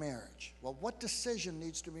a good marriage. Well, what decision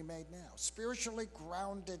needs to be made now? Spiritually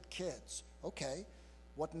grounded kids. Okay,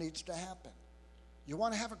 what needs to happen? You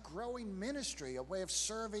want to have a growing ministry, a way of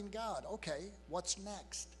serving God. Okay, what's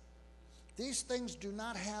next? These things do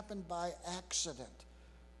not happen by accident.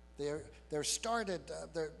 They're started,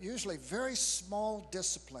 they're usually very small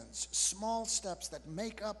disciplines, small steps that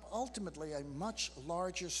make up ultimately a much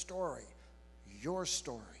larger story, your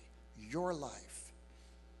life.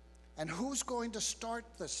 And who's going to start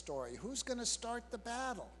the story? Who's going to start the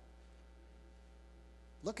battle?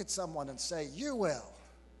 Look at someone and say, "You will."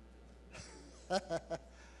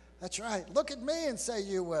 That's right. Look at me and say,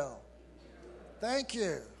 "You will." Thank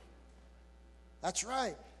you. That's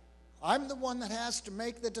right. I'm the one that has to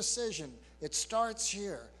make the decision. It starts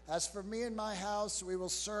here. As for me and my house, we will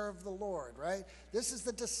serve the Lord, right? This is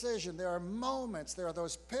the decision. There are moments, there are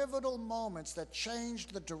those pivotal moments that change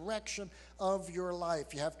the direction of your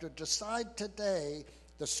life. You have to decide today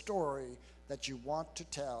the story that you want to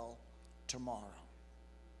tell tomorrow.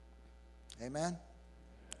 Amen?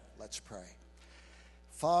 Let's pray.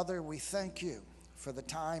 Father, we thank you for the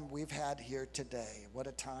time we've had here today. What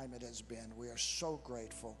a time it has been. We are so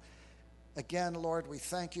grateful. Again, Lord, we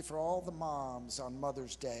thank you for all the moms on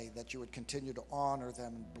Mother's Day, that you would continue to honor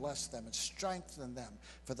them and bless them and strengthen them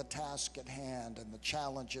for the task at hand and the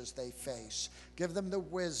challenges they face. Give them the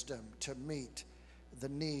wisdom to meet the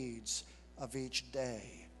needs of each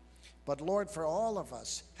day. But Lord, for all of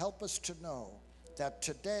us, help us to know that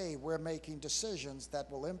today we're making decisions that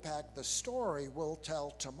will impact the story we'll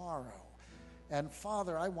tell tomorrow. And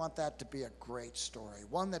Father, I want that to be a great story,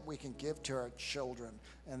 one that we can give to our children,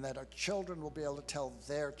 and that our children will be able to tell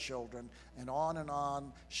their children, and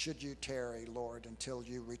on should you tarry, Lord, until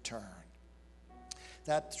you return.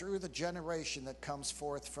 That through the generation that comes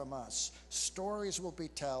forth from us, stories will be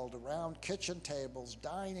told around kitchen tables,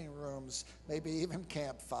 dining rooms, maybe even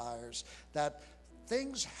campfires, that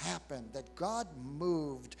Things happened that God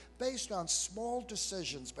moved based on small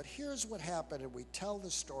decisions, but here's what happened, and we tell the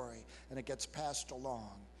story, and it gets passed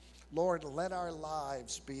along. Lord, let our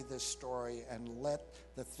lives be this story, and let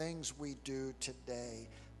the things we do today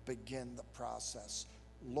begin the process.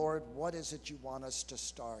 Lord, what is it you want us to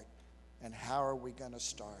start, and how are we going to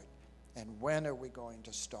start, and when are we going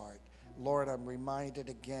to start? Lord, I'm reminded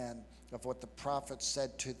again of what the prophet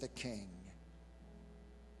said to the king.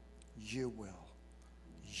 You will.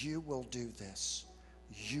 You will do this.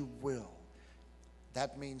 You will.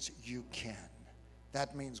 That means you can.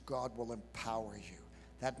 That means God will empower you.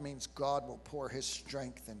 That means God will pour his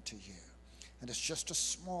strength into you. And it's just a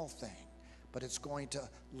small thing, but it's going to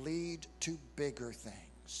lead to bigger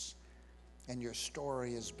things. And your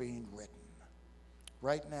story is being written.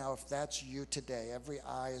 Right now, if that's you today, every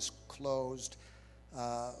eye is closed,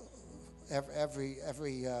 every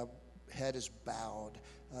head is bowed,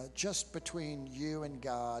 just between you and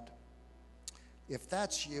God. If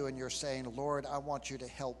that's you and you're saying, Lord, I want you to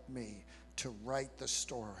help me to write the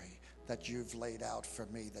story that you've laid out for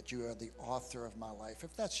me, that you are the author of my life.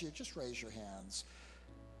 If that's you, just raise your hands.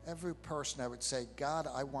 Every person, I would say, God,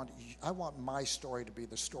 I want my story to be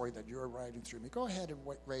the story that you're writing through me. Go ahead and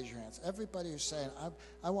raise your hands. Everybody who's saying,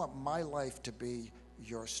 I want my life to be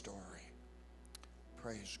your story.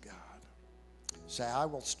 Praise God. Say, I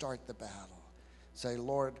will start the battle. Say,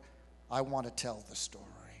 Lord, I want to tell the story.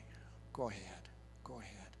 Go ahead. Go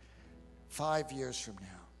ahead. 5 years from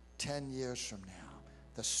now, 10 years from now,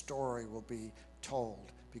 the story will be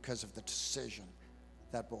told because of the decision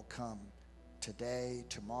that will come today,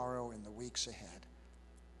 tomorrow, in the weeks ahead.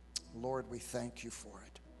 Lord, we thank you for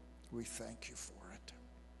it. We thank you for it.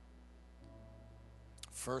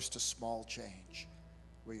 First, a small change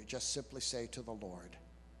where you just simply say to the Lord,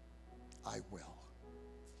 I will.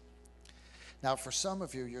 Now, for some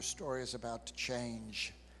of you, your story is about to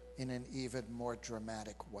change in an even more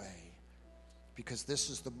dramatic way, because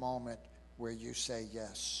this is the moment where you say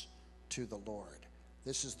yes to the Lord.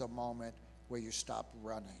 This is the moment where you stop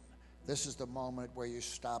running. This is the moment where you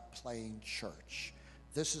stop playing church.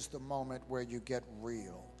 This is the moment where you get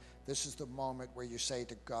real. This is the moment where you say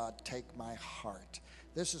to God, take my heart.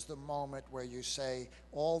 This is the moment where you say,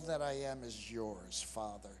 all that I am is yours,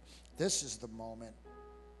 Father. This is the moment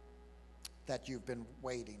that you've been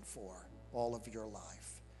waiting for all of your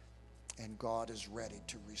life. And God is ready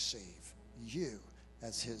to receive you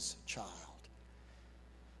as his child.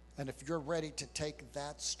 And if you're ready to take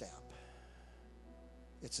that step,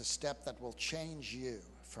 it's a step that will change you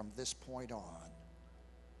from this point on.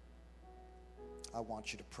 I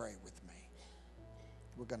want you to pray with me.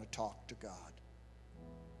 We're going to talk to God.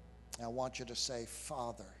 I want you to say,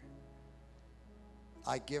 Father,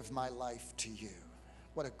 I give my life to you.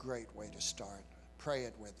 What a great way to start. Pray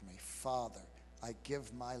it with me. Father, I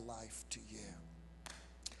give my life to you.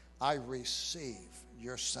 I receive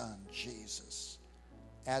your Son, Jesus,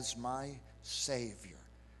 as my Savior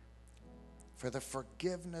for the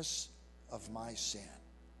forgiveness of my sin,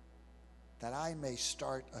 that I may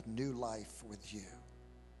start a new life with you.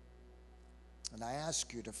 And I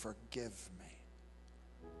ask you to forgive me.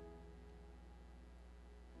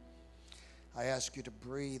 I ask you to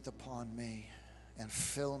breathe upon me and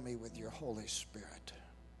fill me with your Holy Spirit,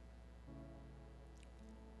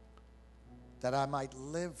 that I might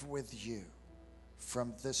live with you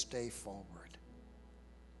from this day forward,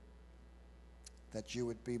 that you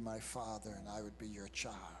would be my Father and I would be your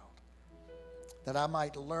child, that I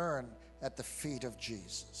might learn at the feet of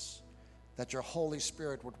Jesus, that your Holy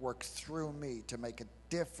Spirit would work through me to make a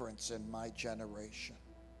difference in my generation,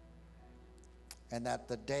 and that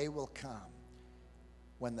the day will come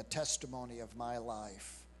when the testimony of my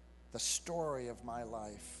life, the story of my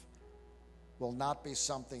life, will not be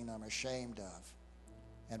something I'm ashamed of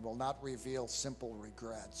and will not reveal simple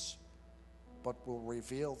regrets, but will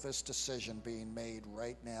reveal this decision being made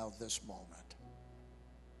right now, this moment.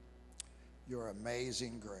 Your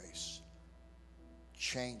amazing grace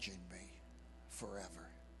changing me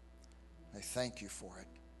forever. I thank you for it,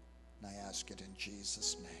 and I ask it in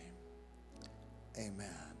Jesus' name.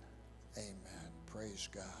 Amen. Amen. Praise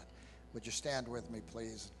God. Would you stand with me,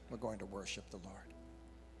 please? We're going to worship the Lord.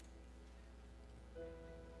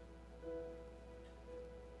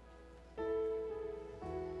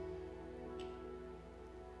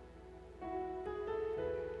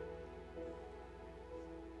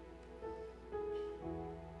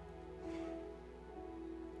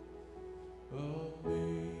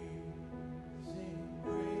 Amazing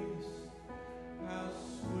grace, how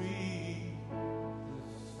sweet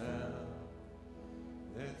the sound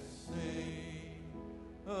that saved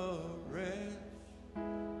a wretch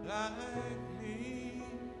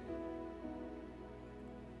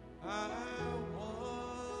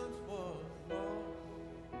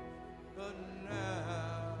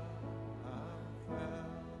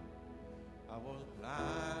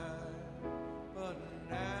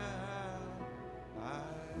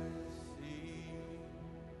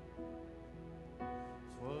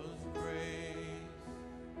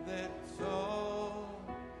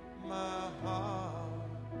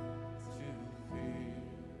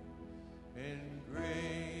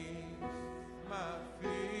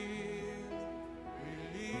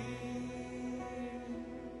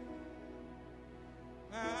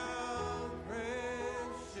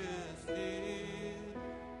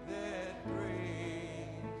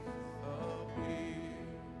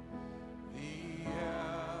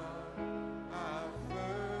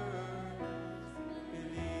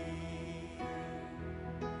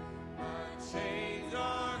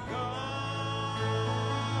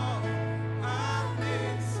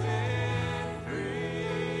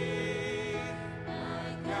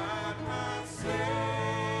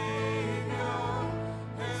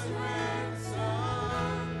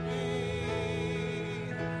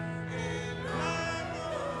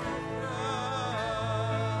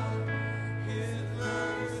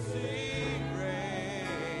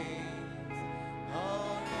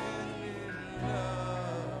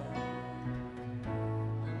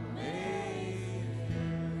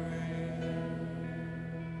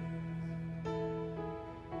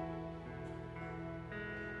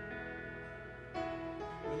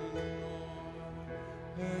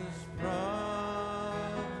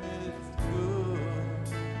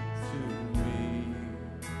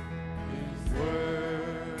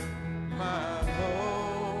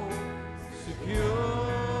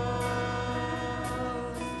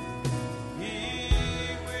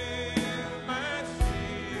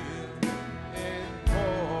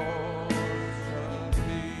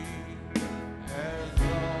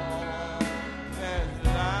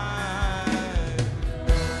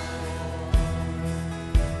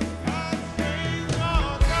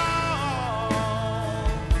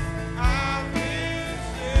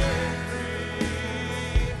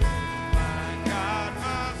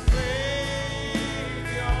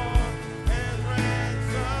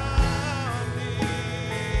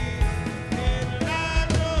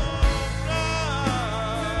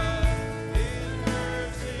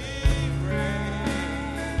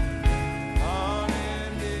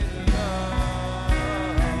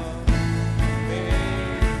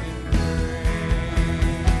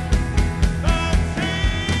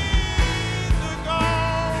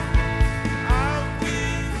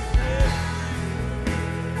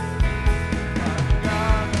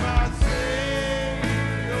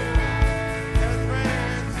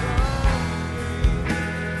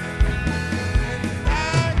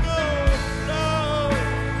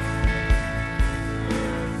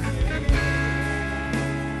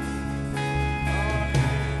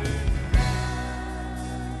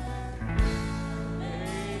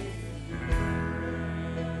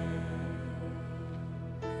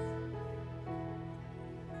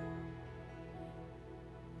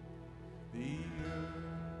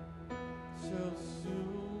shall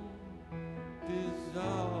soon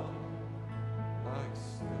dissolve like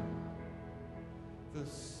snow. The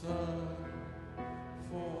sun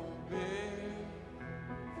forbid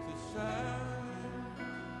to shine,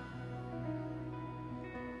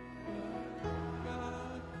 but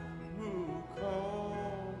God who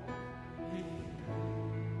called me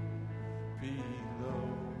below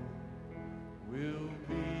will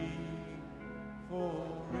be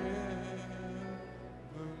forever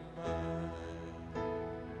mine.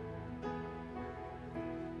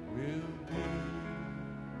 Will be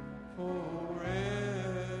forever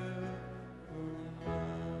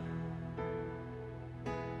mine.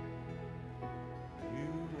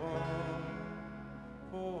 You are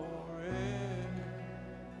forever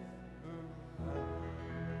mine.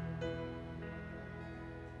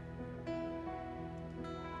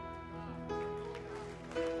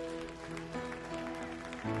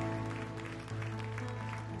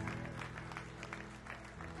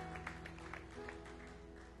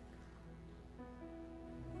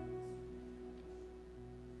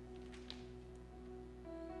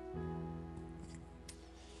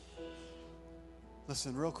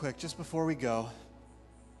 Listen, real quick, just before we go,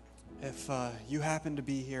 if you happen to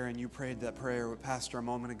be here and you prayed that prayer with Pastor a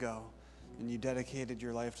moment ago, and you dedicated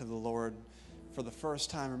your life to the Lord for the first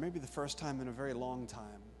time, or maybe the first time in a very long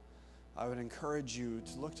time, I would encourage you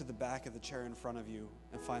to look to the back of the chair in front of you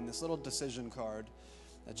and find this little decision card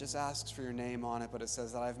that just asks for your name on it, but it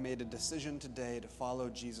says that I've made a decision today to follow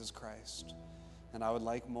Jesus Christ, and I would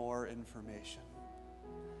like more information.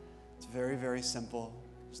 It's very, very simple.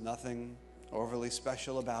 There's nothing overly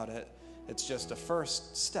special about it. It's just a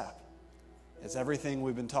first step. It's everything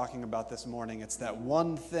we've been talking about this morning. It's that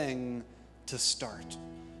one thing to start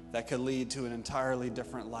that could lead to an entirely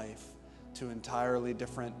different life, to an entirely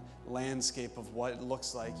different landscape of what it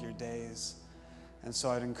looks like your days. And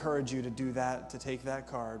so I'd encourage you to do that, to take that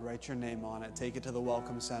card, write your name on it, take it to the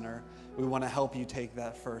Welcome Center. We want to help you take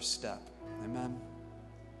that first step. Amen.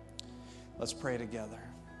 Let's pray together.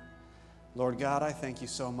 Lord God, I thank you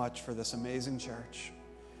so much for this amazing church,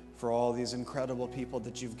 for all these incredible people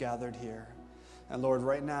that you've gathered here. And Lord,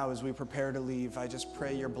 right now as we prepare to leave, I just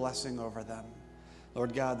pray your blessing over them.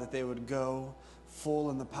 Lord God, that they would go full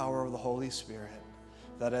in the power of the Holy Spirit,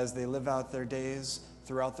 that as they live out their days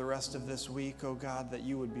throughout the rest of this week, oh God, that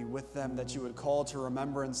you would be with them, that you would call to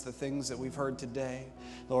remembrance the things that we've heard today.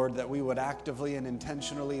 Lord, that we would actively and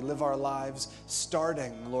intentionally live our lives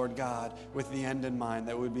starting, Lord God, with the end in mind,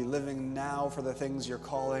 that we'd be living now for the things you're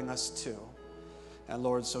calling us to. And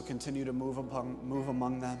Lord, so continue to move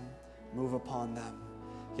among them, move upon them,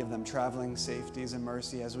 give them traveling safeties and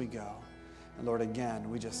mercy as we go. And Lord, again,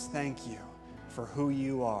 we just thank you for who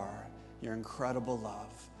you are, your incredible love,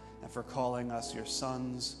 and for calling us your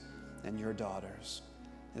sons and your daughters.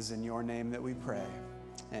 It is in your name that we pray.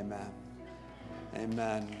 Amen.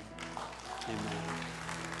 Amen. Amen.